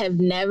parents have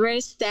never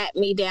sat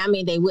me down. I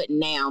mean, they wouldn't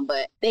now,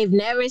 but they've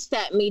never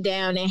sat me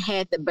down and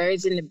had the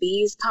birds and the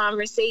bees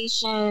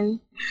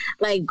conversation.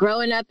 Like,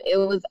 growing up, it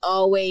was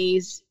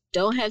always,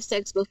 don't have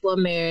sex before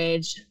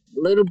marriage.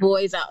 Little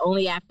boys are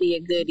only after your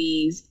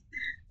goodies.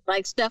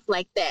 Like, stuff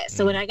like that.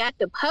 So when I got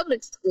to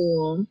public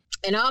school,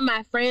 and all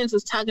my friends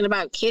was talking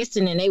about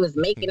kissing, and they was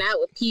making out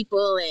with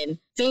people and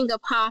finger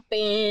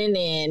popping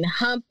and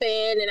humping,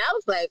 and I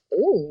was like,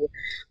 ooh,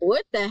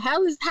 what the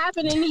hell is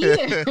happening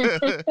here?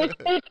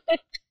 I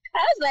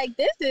was like,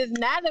 this is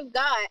not of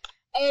God.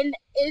 And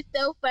it's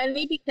so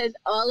funny because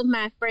all of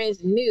my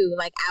friends knew,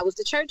 like, I was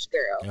the church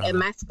girl. In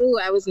my school,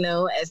 I was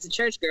known as the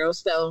church girl.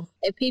 So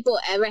if people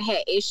ever had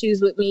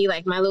issues with me,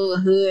 like my little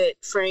hood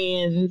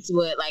friends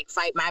would, like,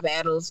 fight my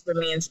battles for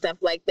me and stuff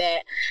like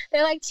that.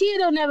 They're like, Tia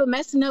don't never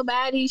mess with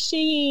nobody.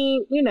 She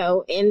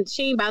ain't, and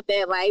she ain't about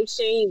that life.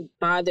 She ain't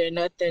bothering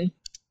nothing.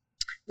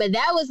 But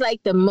that was,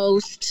 like, the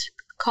most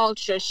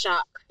culture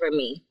shock for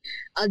me.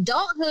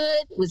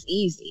 Adulthood was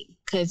easy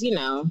because,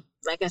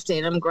 like I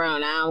said, I'm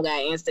grown. I don't got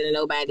to answer to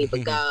nobody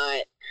but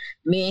God.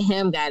 Me and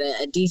him got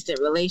a decent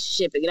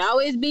relationship. It can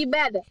always be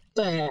better,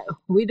 but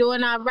we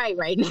doing all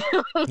right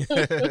now. So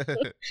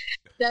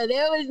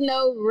there was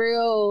no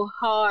real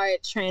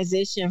hard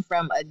transition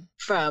from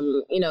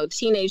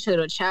teenagehood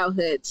or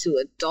childhood to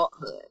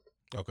adulthood.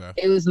 Okay.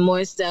 It was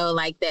more so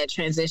like that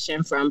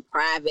transition from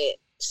private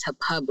to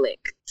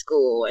public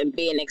school and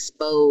being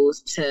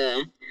exposed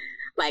to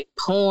like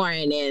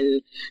porn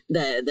and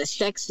the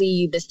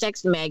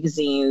sex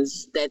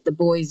magazines that the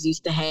boys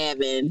used to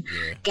have, and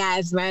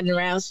guys running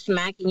around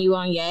smacking you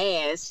on your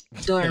ass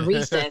during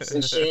recess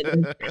and shit.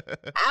 And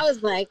I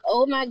was like,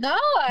 oh my God,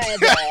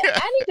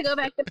 I need to go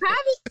back to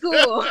private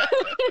school.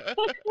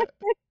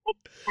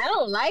 I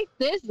don't like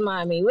this,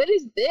 mommy. What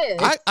is this?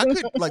 I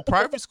could, like,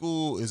 private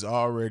school is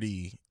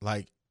already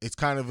like, it's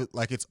kind of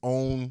like its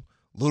own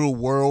little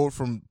world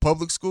from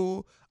public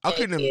school. I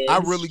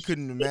really is.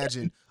 couldn't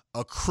imagine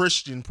a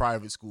Christian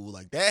private school.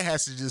 Like that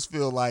has to just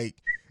feel like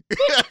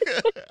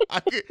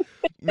I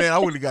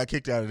would have got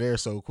kicked out of there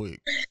so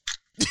quick.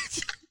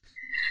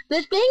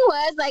 The thing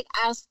was, like,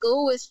 our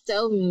school was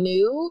so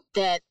new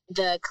that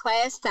the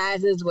class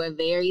sizes were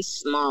very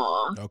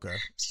small. Okay.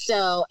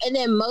 So, and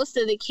then most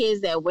of the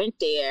kids that went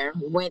there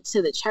went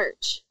to the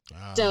church.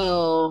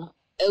 So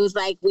it was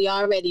like we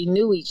already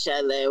knew each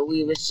other.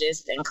 We was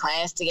just in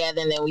class together,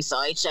 and then we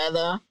saw each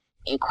other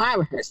in choir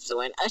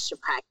rehearsal and usher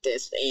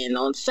practice and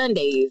on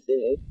Sundays.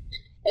 And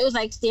it was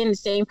like seeing the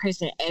same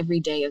person every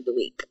day of the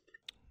week.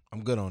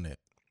 I'm good on that.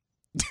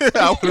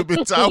 I would have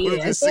been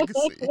sick of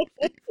seeing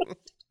people.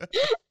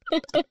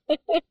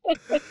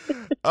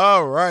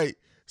 All right.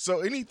 So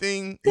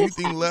anything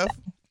left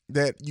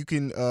that you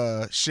can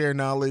share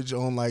knowledge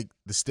on, like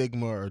the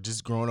stigma or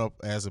just growing up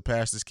as a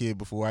pastor's kid,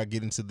 before I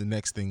get into the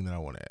next thing that I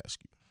want to ask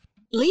you?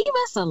 Leave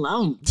us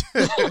alone.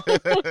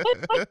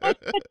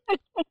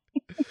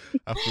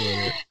 I feel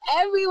it.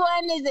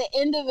 Everyone is an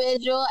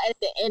individual at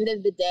the end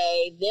of the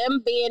day.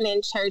 Them being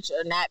in church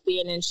or not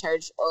being in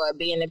church, or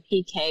being a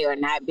PK or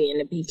not being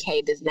a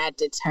PK, does not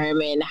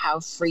determine how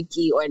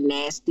freaky or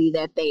nasty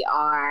that they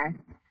are.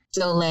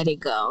 So let it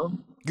go.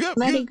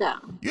 Let it go.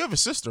 You have a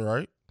sister,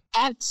 right?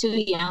 I have 2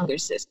 younger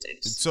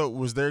sisters. So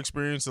was their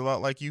experience a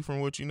lot like you, from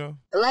what you know?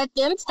 Let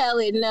them tell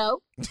it. No.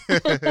 Isn't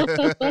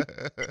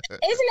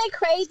it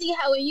crazy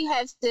how when you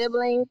have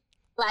siblings,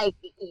 like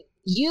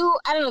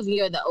I don't know if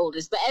you're the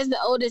oldest, but as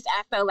the oldest,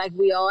 I felt like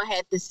we all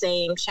had the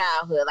same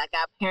childhood. Like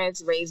our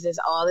parents raised us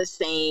all the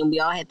same. We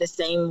all had the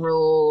same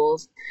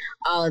rules,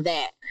 all of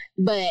that.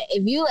 But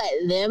if you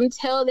let them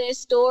tell their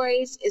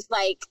stories, it's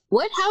like,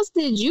 what house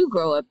did you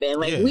grow up in?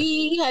 Like,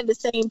 we had the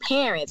same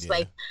parents.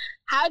 Like,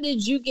 how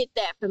did you get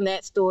that from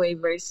that story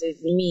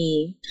versus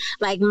me?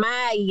 Like,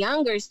 my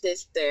younger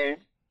sister,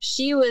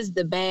 she was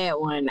the bad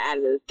one out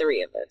of the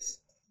 3 of us.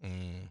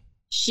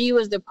 She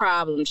was the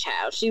problem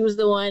child. She was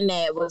the one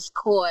that was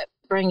caught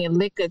bringing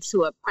liquor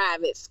to a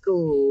private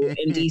school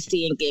in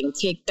D.C. and getting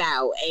kicked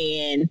out,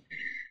 and,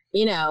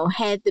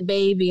 had the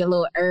baby a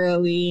little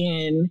early,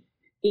 and,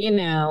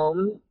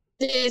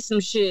 did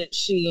some shit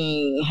she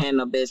ain't had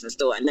no business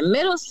doing. The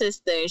middle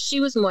sister, she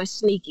was more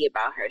sneaky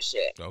about her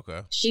shit.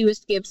 Okay. She would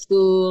skip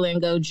school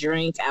and go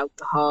drink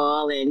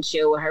alcohol and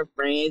chill with her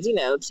friends,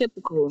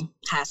 typical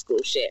high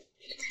school shit.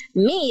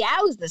 Me,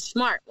 I was the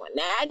smart one.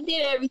 Now, I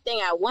did everything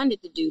I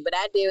wanted to do, but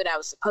I did what I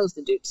was supposed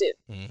to do, too.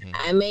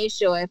 I made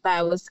sure if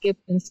I was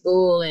skipping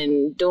school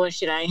and doing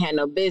shit I ain't had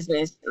no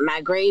business,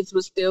 my grades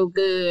were still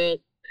good.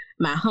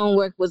 My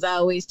homework was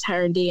always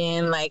turned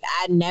in. Like,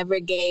 I never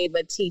gave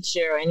a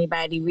teacher or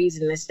anybody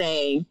reason to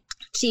say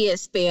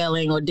Tia's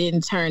failing or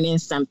didn't turn in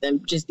something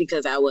just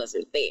because I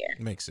wasn't there.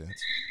 Makes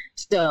sense.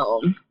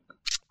 So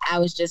I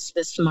was just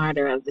the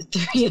smarter of the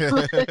 3 of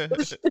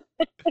us.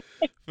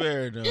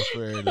 Fair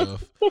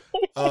enough.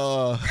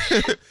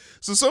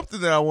 So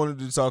something that I wanted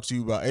to talk to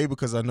you about,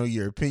 because I know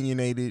you're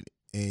opinionated,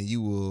 and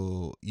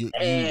you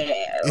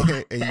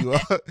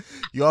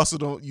also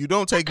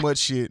don't take much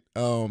shit.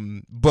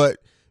 But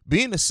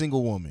being a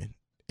single woman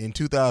in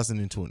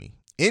 2020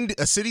 in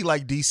a city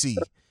like DC,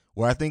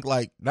 where I think,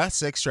 like, not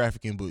sex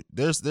trafficking, but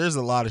there's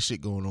a lot of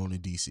shit going on in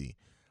DC.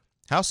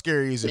 How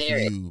scary is it for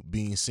you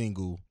being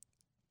single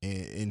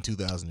in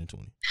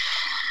 2020?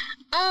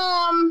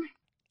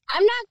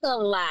 I'm not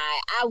gonna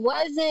lie. I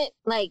wasn't,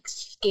 like,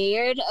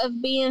 scared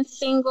of being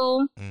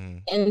single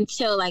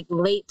until, like,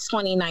 late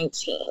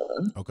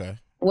 2019. Okay.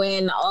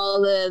 When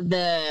all of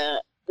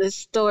the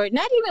story,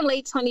 not even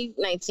late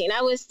 2019,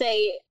 I would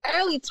say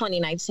early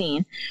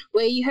 2019,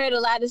 where you heard a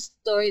lot of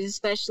stories,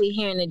 especially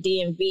here in the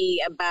DMV,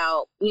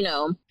 about,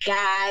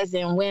 guys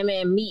and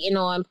women meeting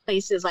on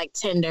places like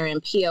Tinder and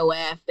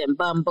POF and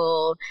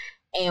Bumble,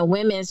 and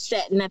women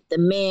setting up the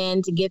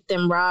men to get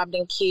them robbed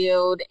and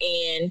killed,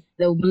 and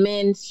the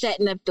men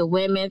setting up the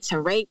women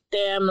to rape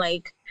them.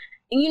 Like,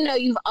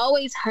 you've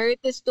always heard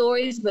the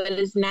stories, but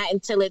it's not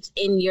until it's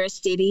in your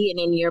city and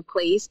in your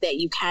place that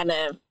you kind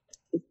of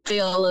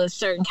feel a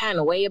certain kind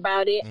of way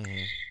about it.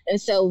 And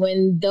so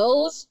when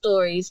those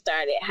stories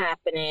started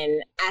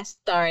happening, I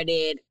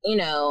started,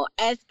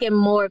 asking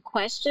more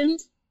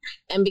questions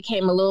and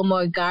became a little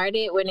more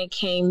guarded when it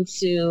came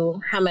to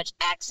how much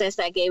access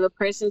I gave a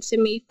person to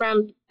me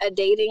from a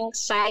dating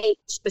site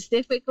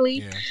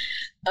specifically.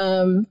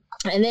 And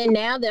then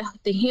now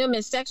the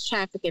human sex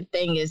trafficking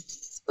thing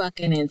is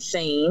fucking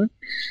insane.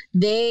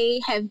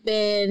 There's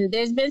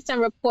been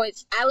some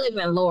reports. I live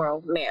in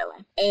Laurel,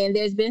 Maryland, and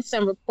there's been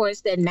some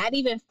reports that not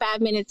even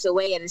 5 minutes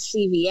away at a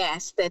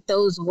CVS, that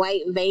those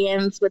white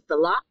vans with the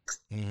locks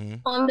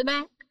on the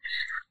back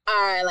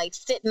are, like,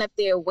 sitting up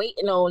there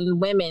waiting on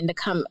women to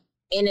come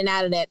in and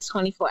out of that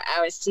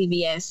 24-hour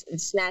CVS and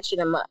snatching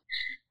them up.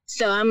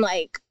 So I'm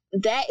like,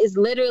 that is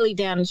literally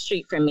down the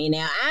street from me.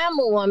 Now, I'm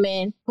a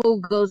woman who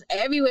goes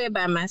everywhere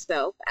by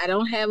myself. I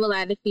don't have a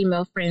lot of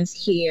female friends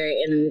here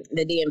in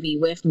the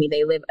DMV with me.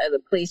 They live other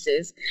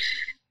places.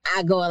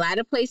 I go a lot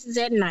of places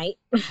at night.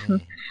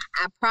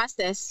 I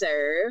process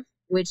serve.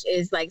 which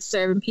is like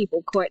serving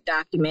people court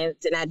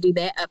documents. And I do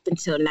that up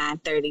until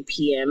 9:30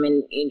 p.m.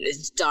 and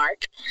it's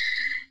dark.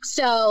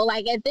 So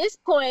like at this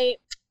point,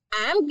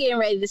 I'm getting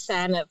ready to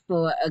sign up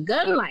for a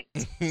gun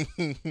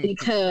license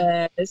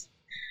because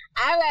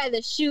I'd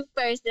rather shoot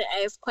first and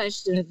ask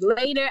questions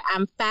later.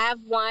 I'm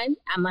 5'1",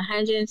 I'm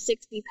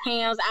 160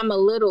 pounds, I'm a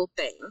little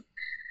thing.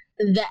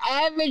 The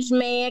average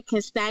man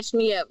can snatch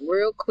me up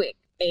real quick,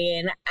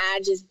 and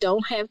I just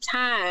don't have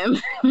time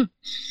to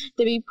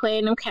be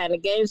playing them kind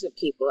of games with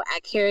people. I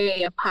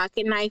carry a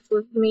pocket knife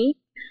with me.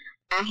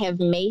 I have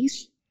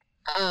mace.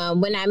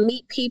 When I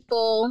meet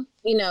people,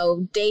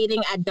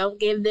 dating, I don't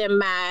give them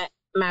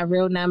my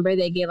real number.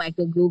 They get like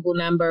a Google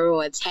number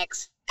or a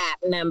text app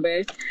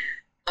number.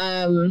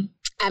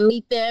 I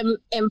meet them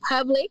in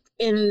public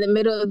in the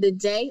middle of the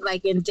day,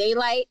 like in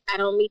daylight. I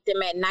don't meet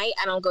them at night.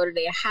 I don't go to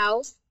their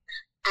house.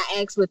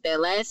 I ask what their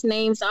last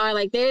names are.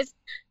 Like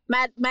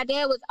my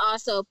dad was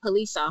also a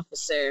police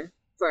officer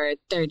for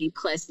 30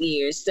 plus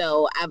years.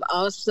 So I've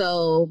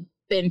also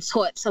been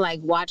taught to like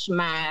watch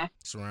my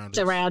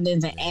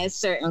surroundings and ask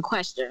certain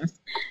questions.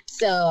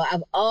 So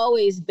I've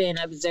always been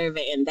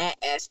observant in that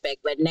aspect,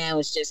 but now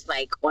it's just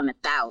like on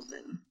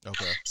 1,000.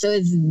 Okay. So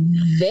it's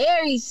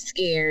very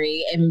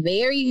scary and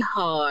very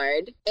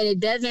hard. And it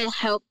doesn't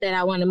help that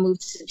I want to move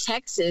to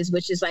Texas,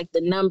 which is like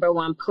the number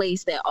one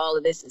place that all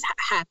of this is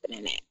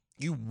happening at.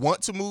 You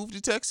want to move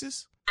to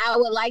Texas? I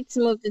would like to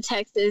move to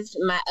Texas.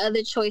 My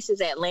other choice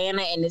is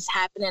Atlanta, and it's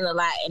happening a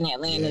lot in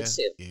Atlanta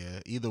too. Yeah,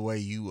 either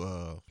way,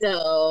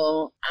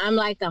 So I'm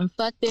like, I'm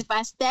fucked if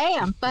I stay.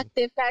 I'm fucked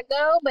if I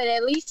go. But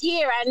at least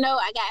here, I know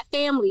I got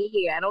family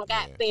here. I don't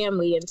got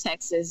family in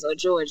Texas or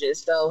Georgia.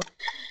 So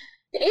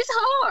it's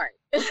hard.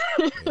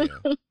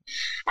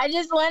 I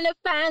just want to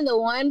find the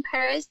one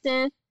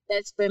person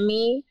that's for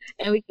me,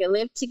 and we can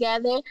live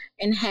together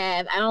and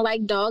have. I don't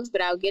like dogs,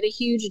 but I'll get a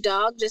huge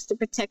dog just to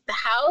protect the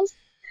house.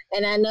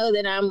 And I know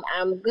that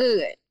I'm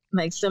good.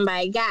 Like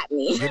somebody got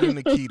me. Get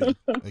an Akita.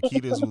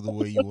 Akita's the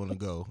way you want to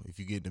go if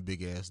you're getting a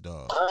big ass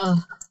dog.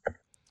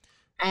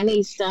 I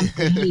need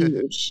something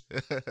huge.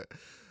 But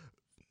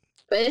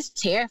it's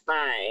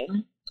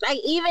terrifying. Like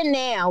even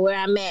now where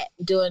I'm at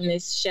doing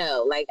this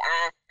show, like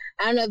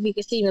I don't know if you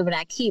can see me, but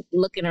I keep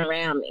looking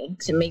around me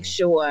to make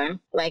sure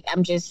like I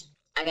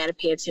got to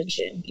pay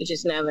attention. You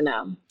just never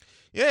know.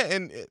 Yeah,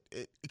 and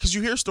because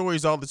you hear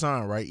stories all the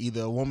time, right?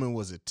 Either a woman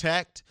was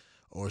attacked,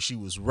 or she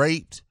was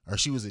raped, or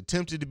she was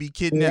attempted to be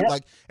kidnapped. Yep.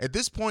 Like at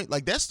this point,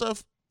 like that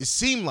stuff, it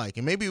seemed like,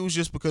 and maybe it was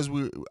just because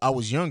I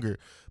was younger,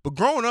 but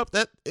growing up,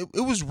 that it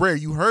was rare.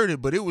 You heard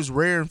it, but it was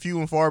rare and few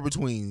and far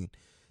between.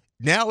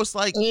 Now it's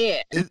like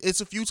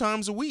it's a few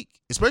times a week,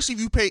 especially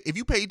if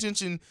you pay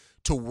attention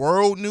to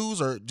world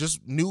news or just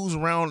news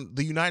around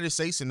the United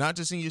States and not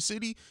just in your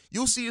city.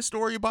 You'll see a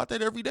story about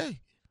that every day.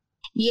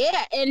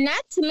 Yeah, and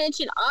not to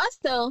mention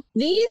also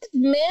these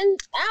men,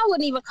 I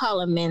wouldn't even call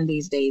them men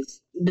these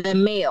days, the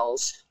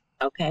males,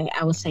 okay?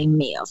 I would say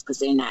males because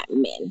they're not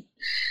men.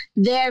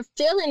 They're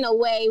feeling a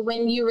way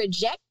when you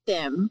reject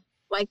them,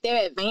 like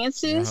their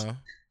advances. Uh-huh.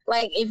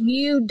 Like if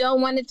you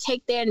don't want to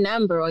take their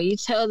number or you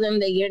tell them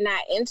that you're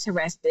not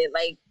interested,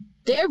 like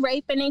they're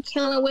raping and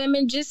killing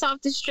women just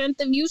off the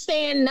strength of you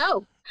saying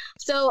no.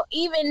 So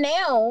even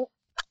now,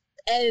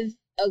 as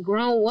a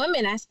grown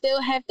woman, I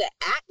still have to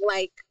act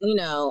like,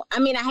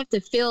 I have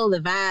to feel the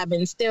vibe,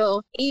 and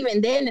still,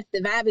 even then, if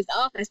the vibe is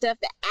off, I still have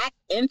to act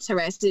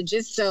interested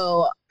just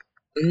so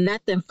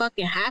nothing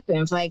fucking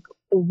happens. Like,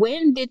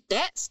 when did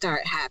that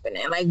start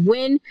happening? Like,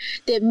 when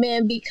did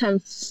men become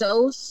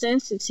so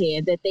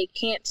sensitive that they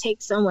can't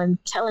take someone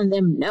telling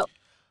them no?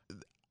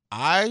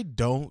 I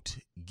don't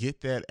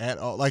get that at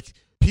all. Like,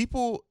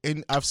 people,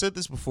 and I've said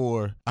this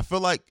before, I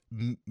feel like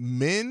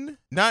men,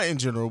 not in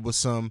general, but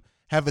some,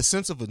 have a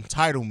sense of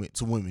entitlement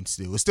to women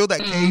still. It's still that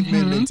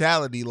caveman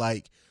mentality,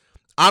 like,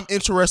 I'm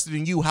interested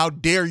in you. How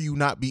dare you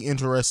not be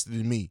interested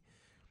in me?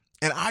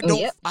 And I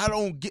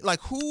don't get,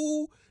 like,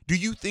 who do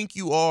you think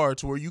you are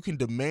to where you can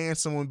demand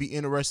someone be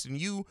interested in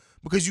you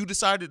because you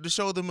decided to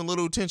show them a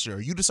little attention, or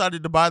you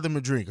decided to buy them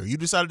a drink, or you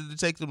decided to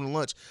take them to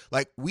lunch?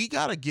 Like, we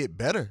got to get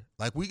better.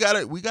 Like, we got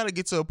to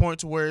get to a point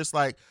to where it's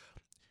like,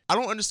 I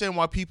don't understand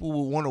why people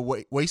would want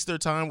to waste their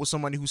time with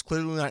somebody who's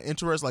clearly not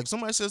interested. Like,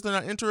 somebody says they're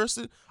not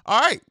interested.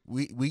 All right,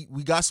 we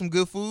got some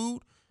good food.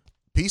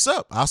 Peace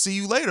up. I'll see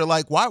you later.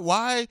 Like,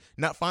 why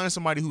not find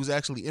somebody who's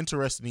actually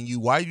interested in you?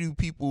 Why do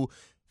people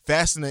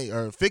fascinate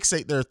or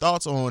fixate their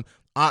thoughts on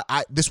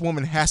this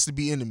woman has to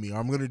be into me, or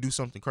I'm going to do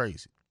something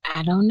crazy?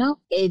 I don't know.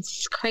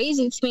 It's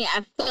crazy to me.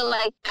 I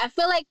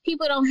feel like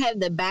people don't have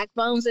the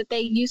backbones that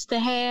they used to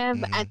have.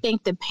 Mm-hmm. I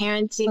think the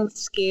parenting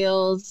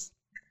skills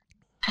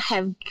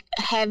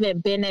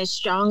haven't been as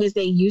strong as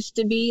they used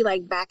to be,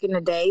 like back in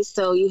the day.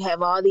 So you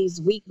have all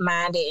these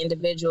weak-minded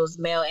individuals,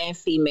 male and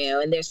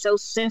female, and they're so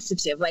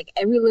sensitive. Like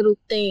every little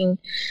thing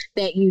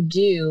that you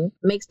do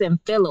makes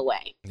them feel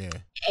away. Yeah.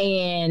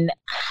 And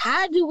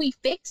how do we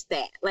fix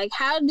that? Like,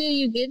 how do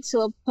you get to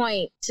a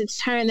point to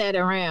turn that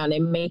around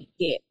and make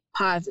it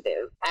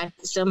positive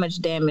after so much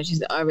damage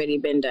has already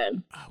been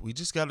done? We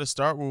just got to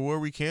start with where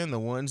we can. The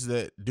ones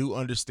that do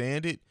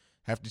understand it,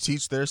 have to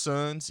teach their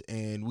sons,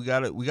 and we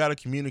gotta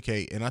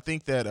communicate. And I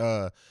think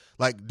that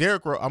like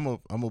Derrick Rose,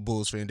 I'm a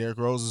Bulls fan. Derrick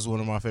Rose is one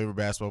of my favorite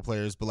basketball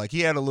players, but like he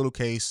had a little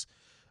case,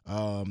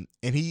 and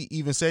he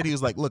even said, he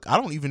was like, look, I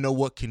don't even know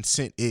what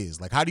consent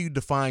is. Like, how do you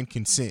define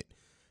consent?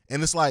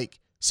 And it's like,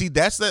 see,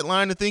 that's that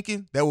line of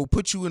thinking that will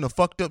put you in a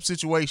fucked up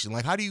situation.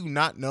 Like, how do you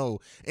not know?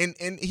 And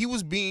he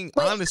was being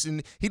honest,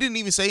 and he didn't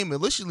even say it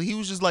maliciously. He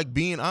was just like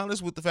being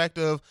honest with the fact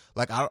of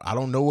like, I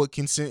don't know what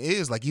consent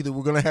is. Like, either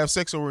we're gonna have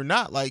sex or we're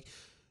not. Like,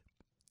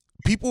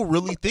 people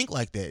really think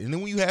like that. And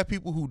then when you have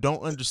people who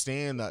don't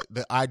understand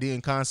the idea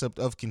and concept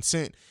of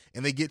consent,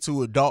 and they get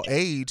to adult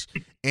age,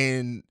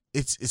 and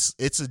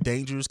it's a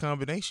dangerous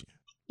combination.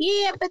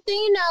 Yeah, but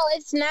then,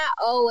 it's not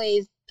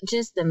always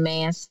just the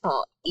man's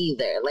fault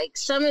either. Like,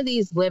 some of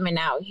these women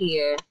out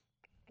here,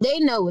 they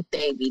know what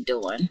they be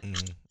doing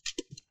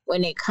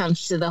when it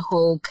comes to the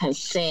whole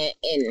consent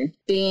and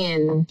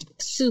being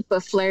super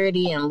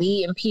flirty and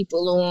leading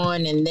people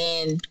on. And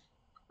then,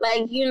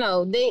 like,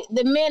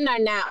 the men are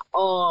not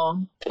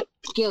all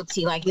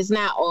guilty. Like, it's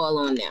not all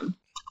on them.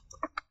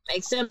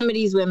 Like, some of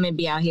these women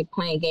be out here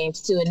playing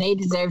games too, and they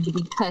deserve to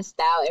be cussed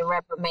out and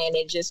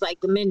reprimanded just like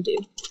the men do.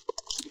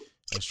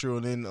 That's true.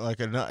 And then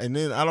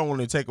I don't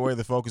want to take away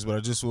the focus, but I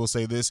just will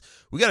say this.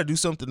 We got to do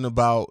something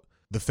about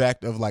the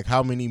fact of like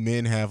how many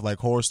men have like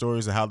horror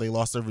stories of how they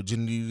lost their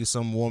virginity to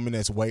some woman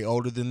that's way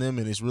older than them,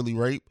 and it's really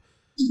rape.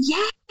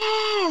 Yes.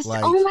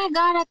 Like, oh my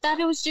God, I thought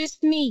it was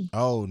just me.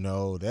 Oh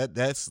no, that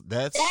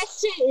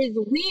shit is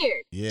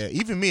weird. Yeah,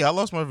 even me, I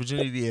lost my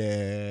virginity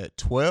at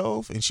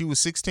 12 and she was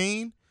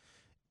 16,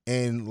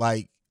 and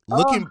like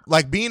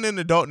like being an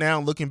adult now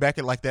and looking back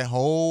at like that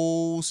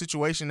whole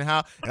situation and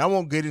I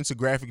won't get into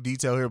graphic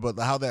detail here, but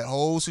how that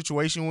whole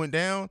situation went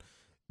down,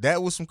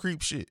 that was some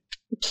creep shit.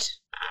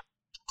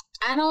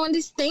 I don't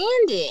understand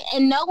it.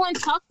 And no one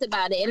talks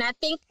about it. And I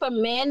think for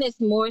men,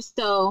 it's more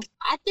so,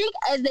 I think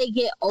as they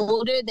get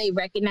older, they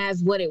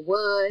recognize what it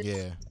was.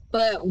 Yeah.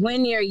 But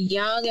when you're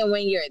young and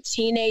when you're a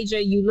teenager,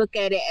 you look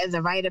at it as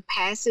a rite of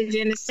passage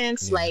in a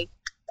sense. Yeah. Like,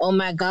 oh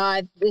my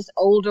God, this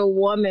older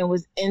woman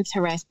was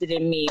interested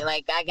in me.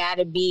 Like, I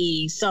gotta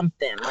be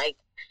something. Like,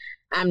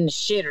 I'm the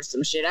shit or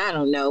some shit. I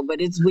don't know, but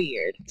it's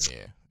weird.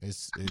 Yeah,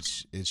 it's and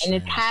strange.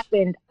 it's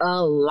happened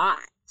a lot.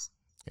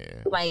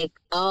 Yeah. Like,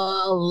 a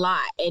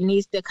lot. It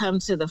needs to come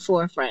to the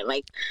forefront.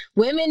 Like,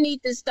 women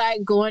need to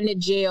start going to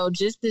jail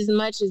just as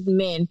much as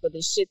men for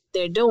the shit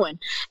they're doing.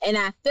 And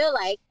I feel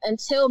like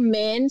until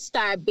men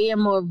start being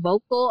more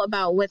vocal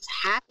about what's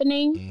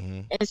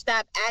happening and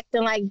stop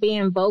acting like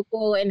being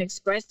vocal and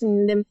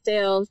expressing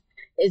themselves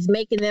is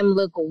making them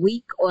look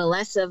weak or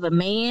less of a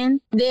man,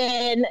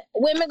 then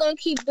women gonna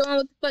keep doing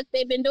what the fuck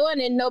they've been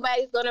doing and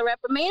nobody's gonna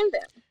reprimand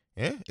them.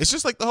 Yeah, it's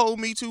just like the whole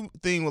Me Too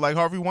thing with like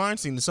Harvey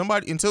Weinstein.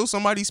 Until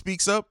somebody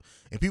speaks up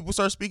and people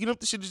start speaking up,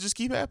 the shit will just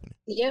keep happening.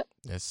 Yep,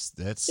 that's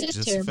it's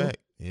just terrible. a fact.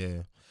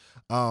 Yeah,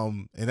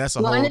 and that's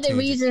a one whole of the tangent.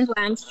 reasons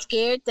why I'm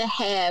scared to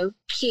have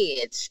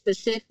kids,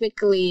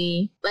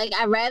 specifically. Like,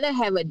 I'd rather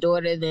have a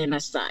daughter than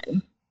a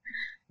son.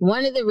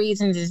 One of the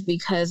reasons is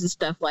because of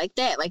stuff like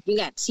that. Like, you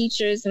got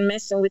teachers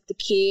messing with the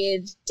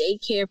kids,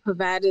 daycare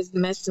providers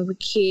messing with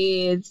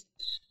kids.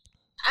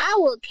 I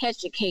will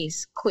catch a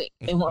case quick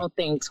and won't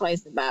think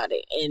twice about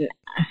it. And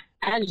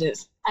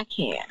I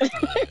can't.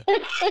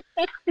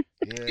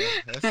 Yeah,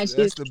 that's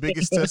the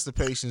biggest test of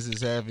patience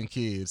is having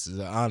kids.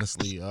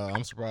 Honestly,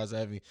 I'm surprised I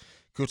haven't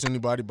coached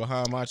anybody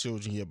behind my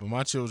children yet, but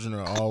my children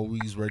are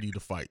always ready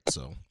to fight.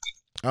 So,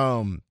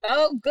 oh,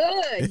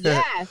 good.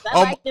 Yes,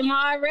 I like them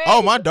already.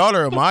 Oh, my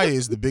daughter Amaya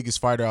is the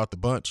biggest fighter out the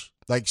bunch.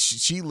 Like,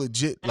 she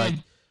legit, like,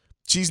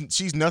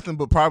 she's nothing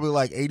but probably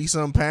like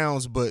 80-some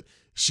pounds, but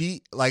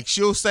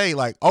she'll say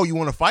like, oh, you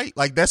want to fight?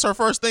 Like, that's her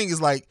first thing is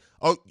like,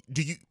 oh,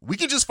 we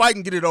can just fight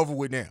and get it over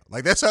with now.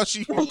 Like, that's how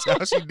she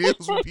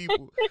deals with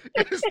people.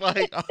 It's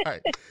like, all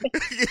right.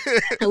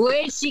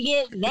 Where'd she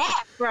get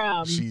that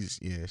from? She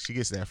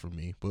gets that from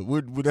me.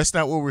 But that's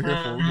not what we're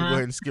here for. We can go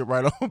ahead and skip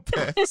right on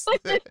past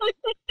that.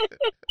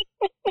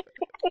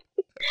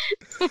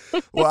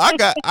 Well,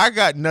 I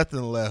got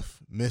nothing left,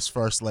 Miss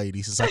First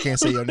Lady, since I can't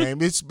say your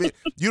name. It's been,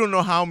 you don't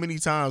know how many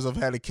times I've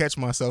had to catch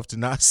myself to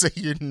not say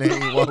your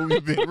name while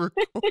we've been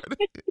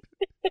recording.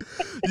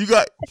 You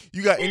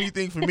got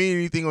anything for me?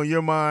 Anything on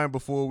your mind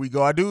before we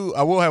go?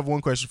 I will have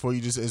one question for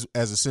you, just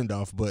as a send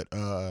off. But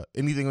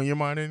anything on your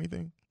mind?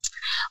 Anything?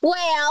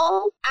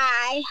 Well,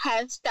 I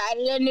have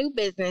started a new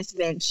business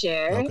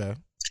venture. Okay.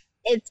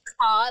 It's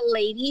called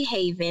Lady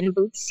Haven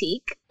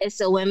Boutique.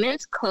 It's a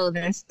women's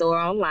clothing store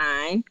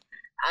online.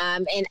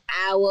 And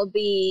I will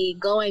be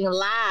going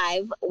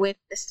live with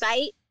the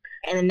site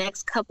in the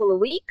next couple of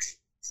weeks.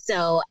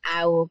 So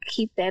I will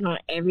keep that on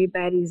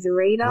everybody's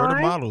radar. Where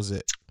the models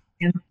at?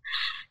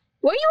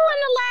 Were you on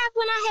the live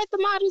when I had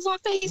the models on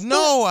Facebook?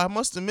 No, I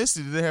must have missed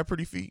it. Did they have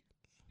pretty feet?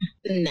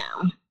 No.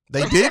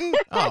 They didn't?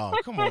 Oh,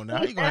 come on now.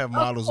 How you going to have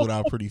models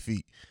without pretty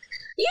feet?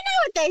 You know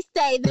what they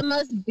say, the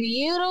most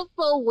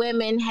beautiful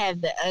women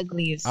have the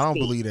ugliest feet. I don't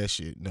believe that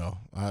shit. No,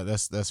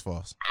 that's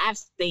false. I've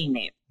seen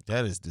it.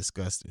 That is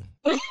disgusting.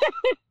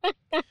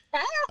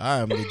 I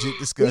am legit We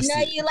disgusted.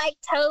 know you like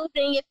toes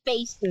in your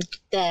face and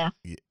stuff.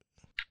 Yeah.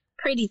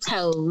 Pretty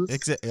toes.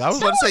 Exactly. I was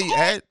about to say you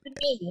add.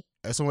 Me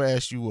Someone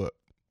asked you what?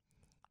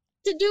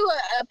 to do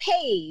a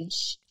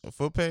page A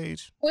foot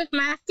page? with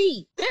my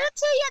feet. Did I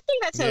tell you? I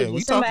think I told Yeah, you. we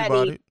talked Somebody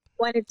about it.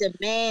 wanted to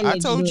manage I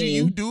told you me.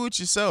 you do it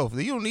yourself.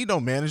 You don't need no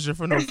manager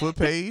for no foot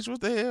page. What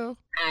the hell?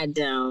 I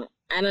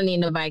don't need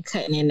nobody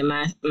cutting into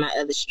my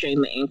other stream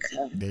of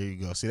income. There you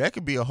go. See, that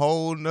could be a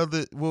whole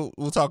nother.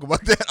 We'll talk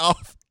about that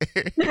off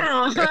air.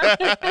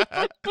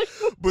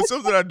 But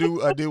something I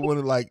did want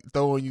to like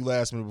throw on you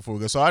last minute before we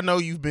go. So I know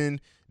you've been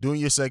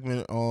doing your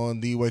segment on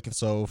the Awakened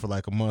Soul for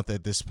like a month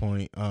at this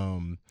point.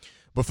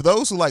 But for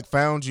those who like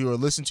found you or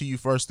listened to you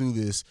first through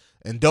this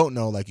and don't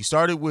know, like you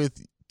started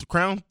with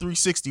Crown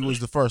 360 was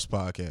the first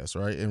podcast,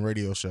 right, and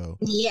radio show.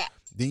 Yeah.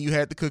 Then you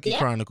had the Cookie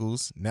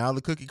Chronicles. Now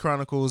the Cookie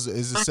Chronicles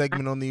is a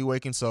segment on the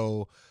Awakened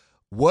Soul.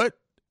 What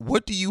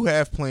do you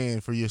have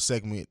planned for your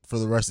segment for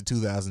the rest of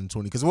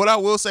 2020? Because what I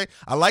will say,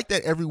 I like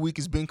that every week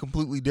has been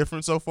completely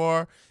different so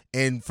far.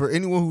 And for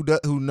anyone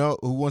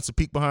who wants to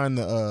peek behind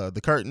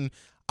the curtain,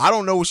 I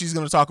don't know what she's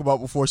going to talk about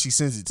before she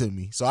sends it to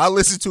me. So I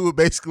listen to it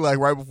basically like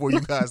right before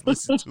you guys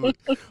listen to it.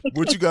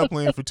 What you got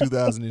planned for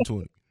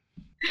 2020?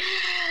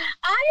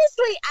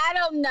 Honestly, I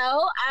don't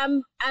know.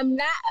 I'm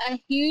not a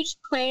huge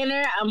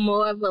planner. I'm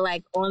more of a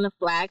like on the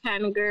fly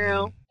kind of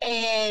girl.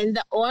 And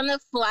the on the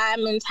fly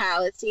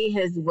mentality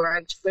has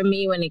worked for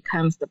me when it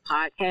comes to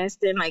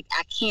podcasting. Like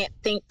I can't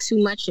think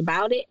too much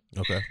about it.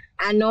 Okay.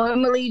 I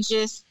normally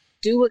just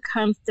do what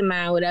comes to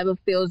mind, whatever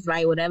feels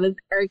right, whatever's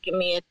irking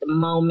me at the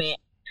moment,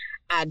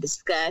 I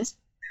discuss.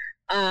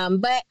 But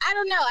I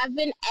don't know. I've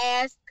been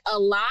asked a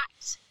lot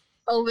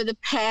over the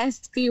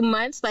past few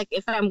months, like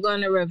if I'm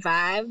going to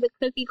revive the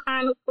Cookie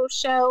Chronicles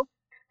show.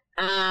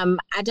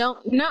 I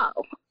don't know.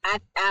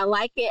 I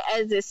like it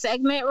as a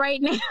segment right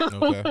now.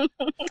 Okay.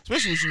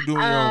 Especially with you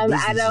doing your own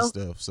business and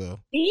stuff. So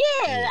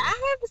yeah,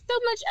 I have so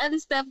much other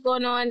stuff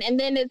going on, and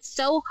then it's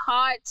so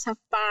hard to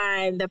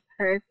find the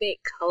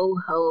perfect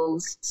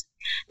co-host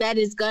that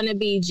is going to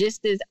be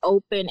just as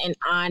open and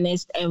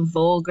honest and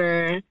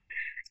vulgar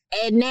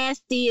and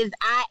nasty as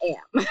I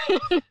am.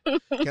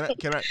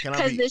 Can I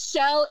Because the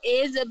show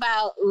is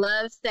about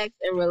love, sex,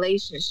 and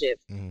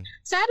relationships. Mhm.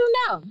 So I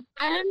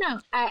don't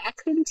know. I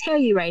couldn't tell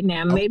you right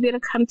now. Maybe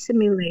it'll come to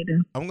me later.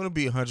 I'm gonna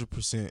be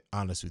 100%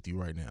 honest with you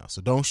right now. So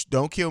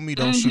don't kill me,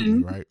 don't shoot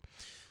me, right?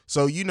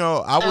 So me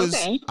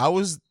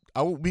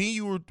and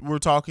you were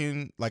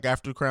talking like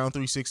after Crown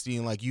 360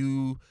 and like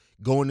you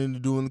going into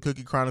doing the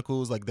Cookie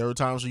Chronicles. Like there were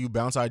times where you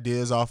bounce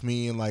ideas off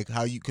me and like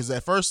how you, because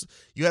at first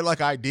you had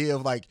like idea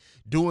of like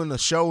doing a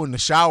show in the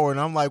shower, and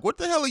I'm like, what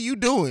the hell are you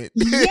doing?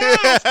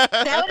 Yes,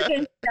 that would have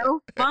been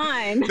so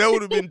fun. That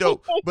would have been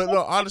dope. But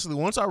no, honestly,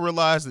 once I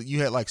realized that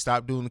you had like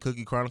stopped doing the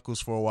Cookie Chronicles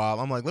for a while,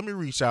 I'm like, let me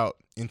reach out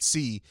and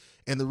see.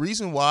 And the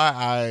reason why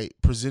I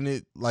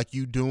presented like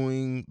you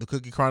doing the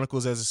Cookie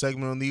Chronicles as a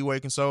segment on The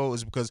Awakened Soul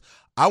is because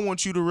I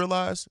want you to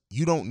realize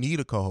you don't need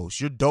a co-host.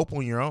 You're dope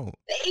on your own.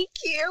 Thank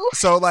you.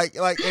 So like,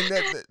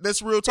 and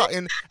that's real talk.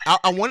 And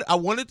I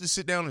wanted to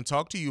sit down and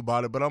talk to you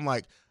about it, but I'm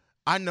like,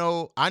 I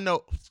know. I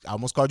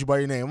almost called you by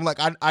your name. I'm like,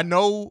 I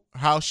know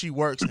how she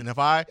works, and if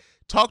I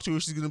talk to her,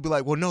 she's gonna be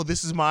like, well, no,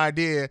 this is my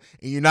idea,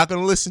 and you're not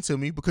gonna listen to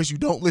me because you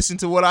don't listen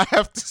to what I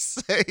have to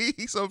say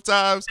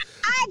sometimes.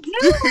 I do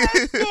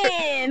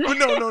listen. But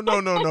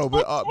no.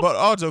 But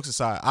all jokes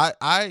aside,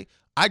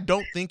 I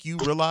don't think you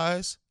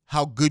realize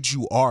how good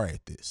you are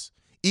at this.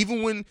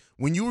 Even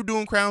when you were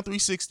doing Crown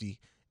 360,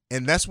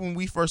 and that's when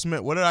we first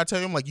met. What did I tell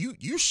you? I'm like,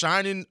 you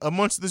shining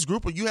amongst this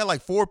group. You had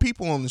like 4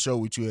 people on the show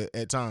with you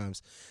at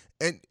times,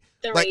 and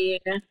like,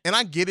 and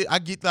I get it. I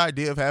get the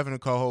idea of having a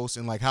co-host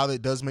and like how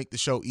that does make the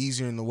show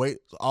easier in the way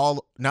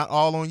not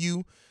all on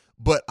you.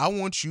 But I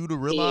want you to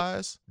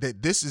realize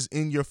that this is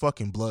in your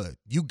fucking blood.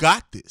 You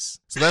got this.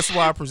 So that's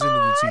why I presented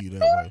it to you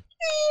that way.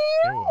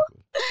 You're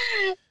welcome.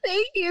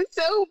 Thank you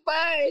so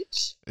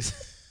much.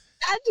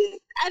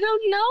 I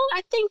don't know.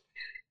 I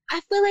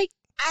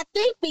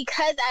think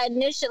because I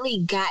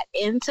initially got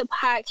into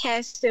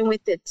podcasting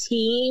with the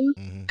team,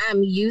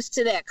 I'm used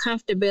to that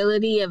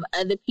comfortability of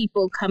other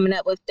people coming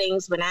up with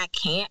things when I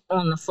can't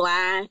on the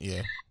fly.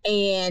 Yeah.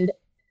 And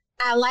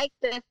I like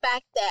the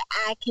fact that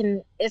I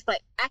can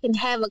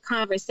have a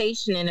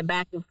conversation in a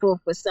back and forth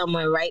with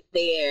someone right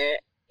there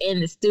in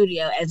the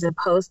studio as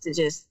opposed to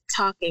just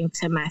talking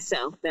to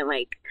myself and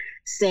like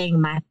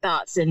saying my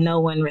thoughts and no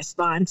one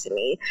responds to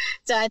me.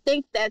 So I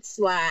think that's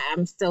why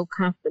I'm so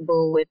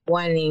comfortable with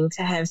wanting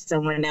to have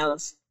someone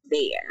else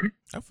there.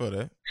 I feel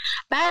that.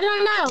 But I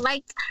don't know.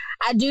 Like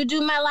I do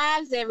my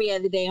lives every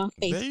other day on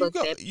Facebook. There you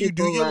go. That You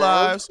do people your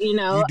love, lives. You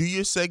know, you do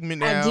your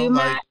segment now. I do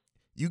my.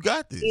 You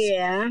got this.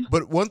 Yeah.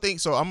 But one thing,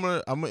 so I'm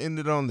gonna end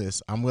it on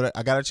this.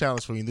 I got a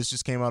challenge for you. This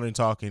just came out in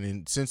talking,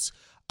 and since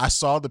I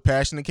saw the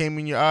passion that came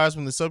in your eyes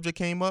when the subject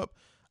came up,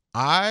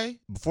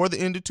 before the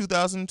end of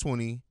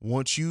 2020,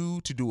 want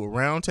you to do a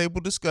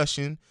roundtable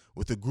discussion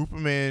with a group of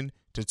men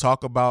to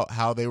talk about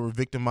how they were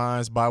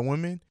victimized by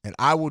women, and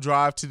I will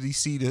drive to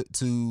DC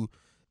to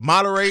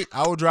moderate.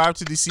 I will drive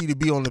to DC to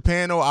be on the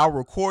panel. I'll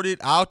record it.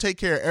 I'll take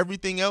care of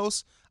everything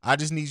else. I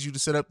just need you to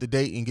set up the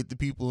date and get the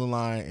people in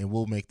line, and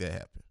we'll make that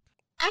happen.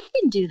 I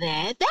can do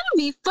that. That'll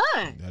be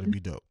fun. That'll be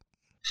dope.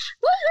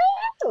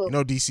 Woohoo! You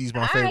know, DC's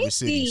my favorite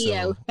city.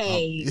 So,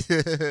 okay.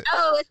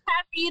 Oh, it's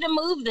time for you to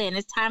move then.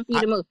 It's time for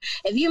you to move.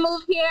 If you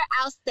move here,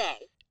 I'll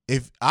stay.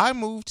 If I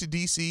move to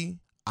DC,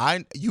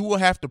 you will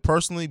have to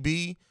personally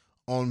be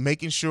on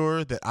making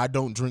sure that I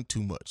don't drink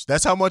too much.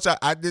 That's how much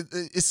I did.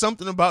 It's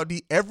something about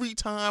every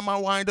time I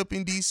wind up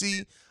in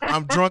DC,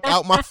 I'm drunk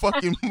out my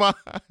fucking mind.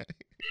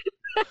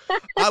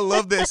 I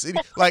love that city.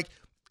 Like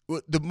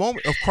the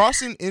moment of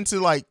crossing into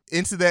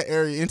that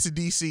area, into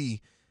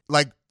DC,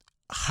 like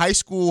high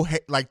school,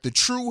 like the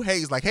true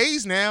haze. Like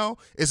haze now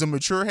is a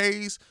mature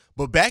haze,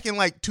 but back in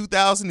like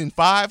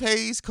 2005,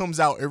 haze comes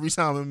out every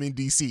time I'm in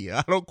DC.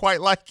 I don't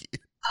quite like it.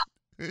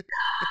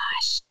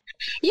 Gosh,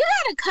 you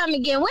gotta come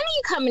again. When are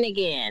you coming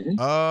again?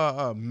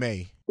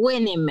 May.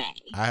 When in May?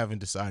 I haven't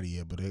decided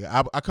yet, but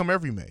I come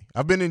every May.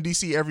 I've been in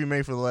DC every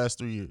May for the last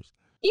 3 years.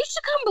 You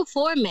should come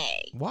before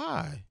May.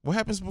 Why? What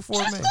happens before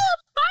May? Just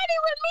party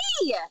with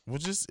me. Well,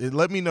 just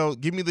let me know.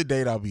 Give me the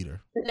date. I'll be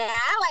there. Nah,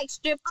 I like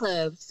strip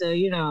clubs, so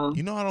you know.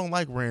 You know, I don't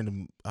like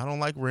random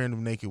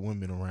naked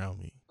women around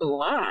me.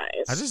 Why?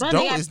 I just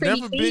don't. It's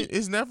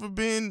never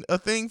been a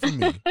thing for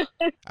me.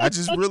 I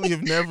just really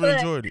have never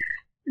enjoyed it.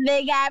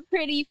 They got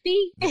pretty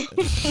feet.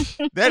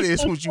 That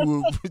is what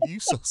you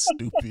so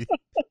stupid.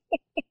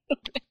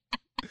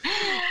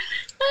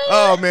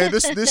 Oh man,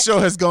 this show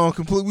has gone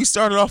complete. We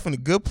started off in a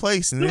good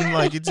place, and then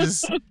like it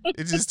just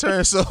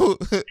turned. So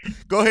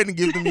go ahead and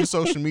give them your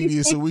social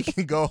media so we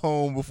can go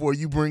home before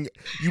you bring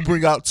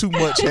out too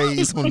much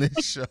haze on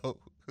this show.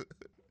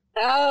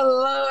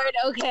 Oh Lord,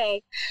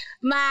 okay.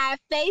 My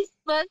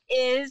Facebook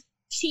is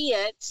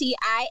Tia, Tia,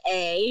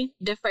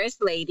 the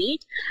First Lady.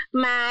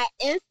 My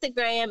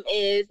Instagram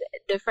is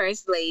the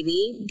First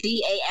Lady,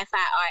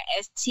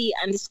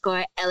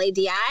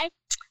 DAFIRST_LADI.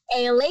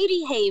 And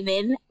Lady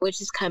Haven,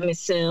 which is coming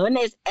soon,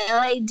 is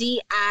LADIHAVEN.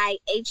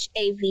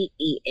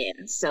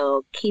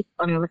 So keep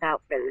on the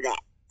lookout for that.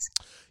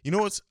 You know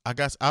what's? I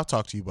guess I'll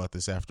talk to you about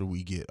this after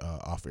we get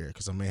off air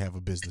because I may have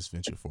a business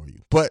venture for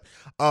you. But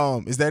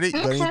is that it?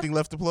 You got anything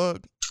left to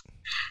plug?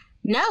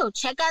 No.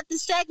 Check out the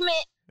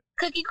segment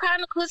Cookie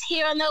Chronicles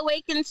here on the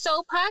Awakened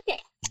Soul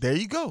podcast. There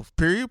you go.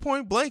 Period.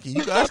 Point blank. And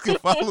you guys can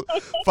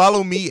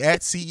follow me at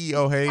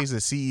CEO Hayes,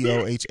 at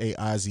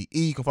CEOHAIZE.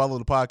 You can follow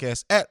the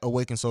podcast at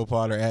Awakened Soul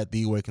Pod or at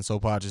The Awakened Soul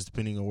Pod, just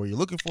depending on where you're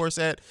looking for us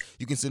at.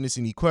 You can send us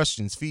any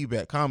questions,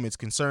 feedback, comments,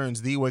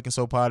 concerns,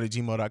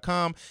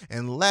 theawakenedsoulpod@gmail.com.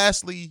 And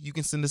lastly, you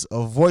can send us a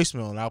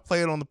voicemail, and I'll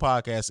play it on the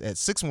podcast at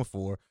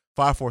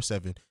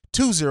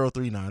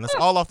 614-547-2039. That's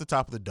all off the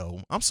top of the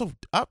dome.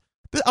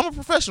 I'm a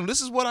professional. This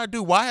is what I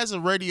do. Why has a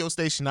radio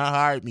station not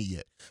hired me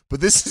yet?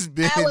 But this has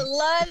been. I would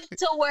love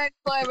to work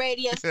for a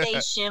radio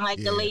station like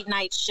the late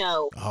night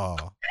show.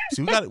 Oh,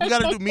 see, we got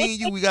to do me and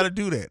you. We got to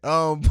do that.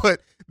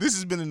 But this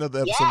has been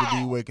another episode of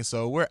The Awakened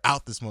Soul. We're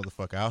out this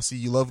motherfucker. I'll see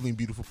you, lovely and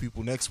beautiful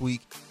people, next week.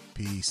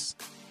 Peace.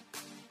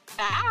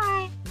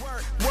 Bye.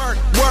 Work.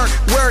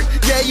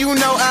 Yeah, you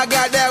know I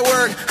got that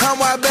work. I'm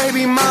why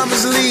baby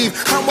mamas leave.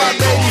 I'm why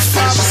baby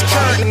fathers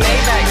curtain.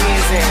 Maybach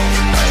music.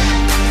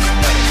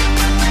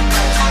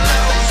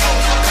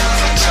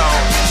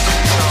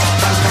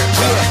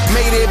 Yeah,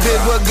 made it big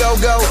with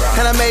go-go,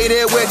 and I made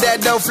it with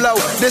that dough flow.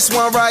 This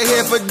one right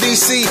here for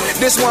DC,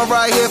 this one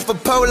right here for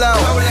Polo.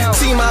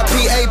 Team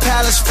IPA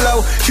Palace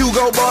flow,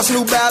 Hugo Boss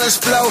New Balance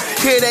flow.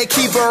 Here they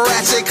keep a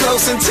ratchet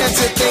close,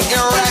 intensive, think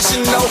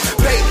irrational.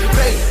 Bait,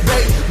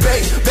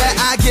 bet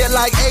I get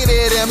like 8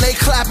 of them. They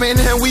clapping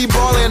and we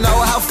ballin',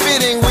 oh how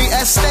fitting we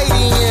at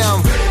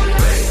stadium.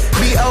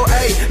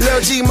 BOA, Lil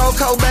G, Mo,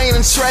 Cobain,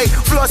 and Trey.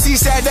 Flossy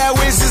said that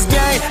wins this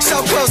game. So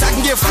close, I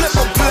can get flip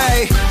or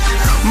play.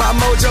 My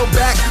mojo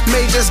back,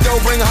 may just go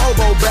bring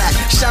hobo back.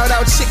 Shout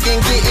out chicken,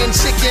 getting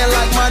chicken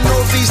like my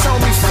Northeast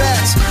homie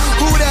Fats.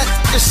 Who that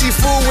she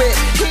fool with?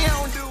 He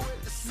don't do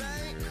it the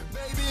same.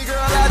 Baby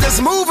girl, I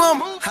just move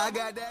him. I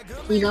got that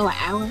good. We go an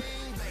hour?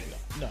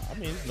 No, I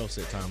mean, there's no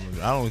set time limit.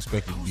 I don't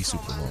expect it to be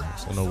super long,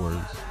 so no worries.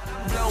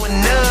 Blowing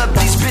up,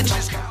 these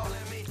bitches calling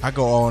me. I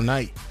go all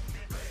night.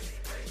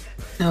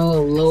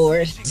 Oh,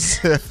 Lord.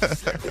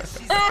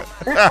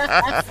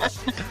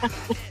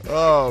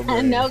 Oh,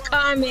 man. No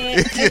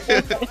comment.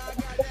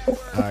 All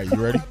right, you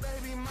ready?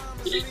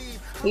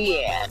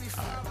 Yeah.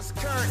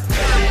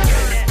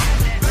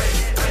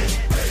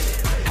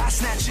 I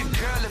snatch your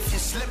girl if you're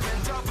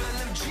slipping, double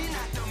MG,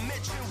 not to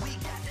mention we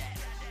got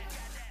that.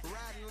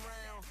 Riding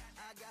around,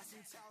 I got some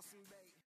tossing, baby.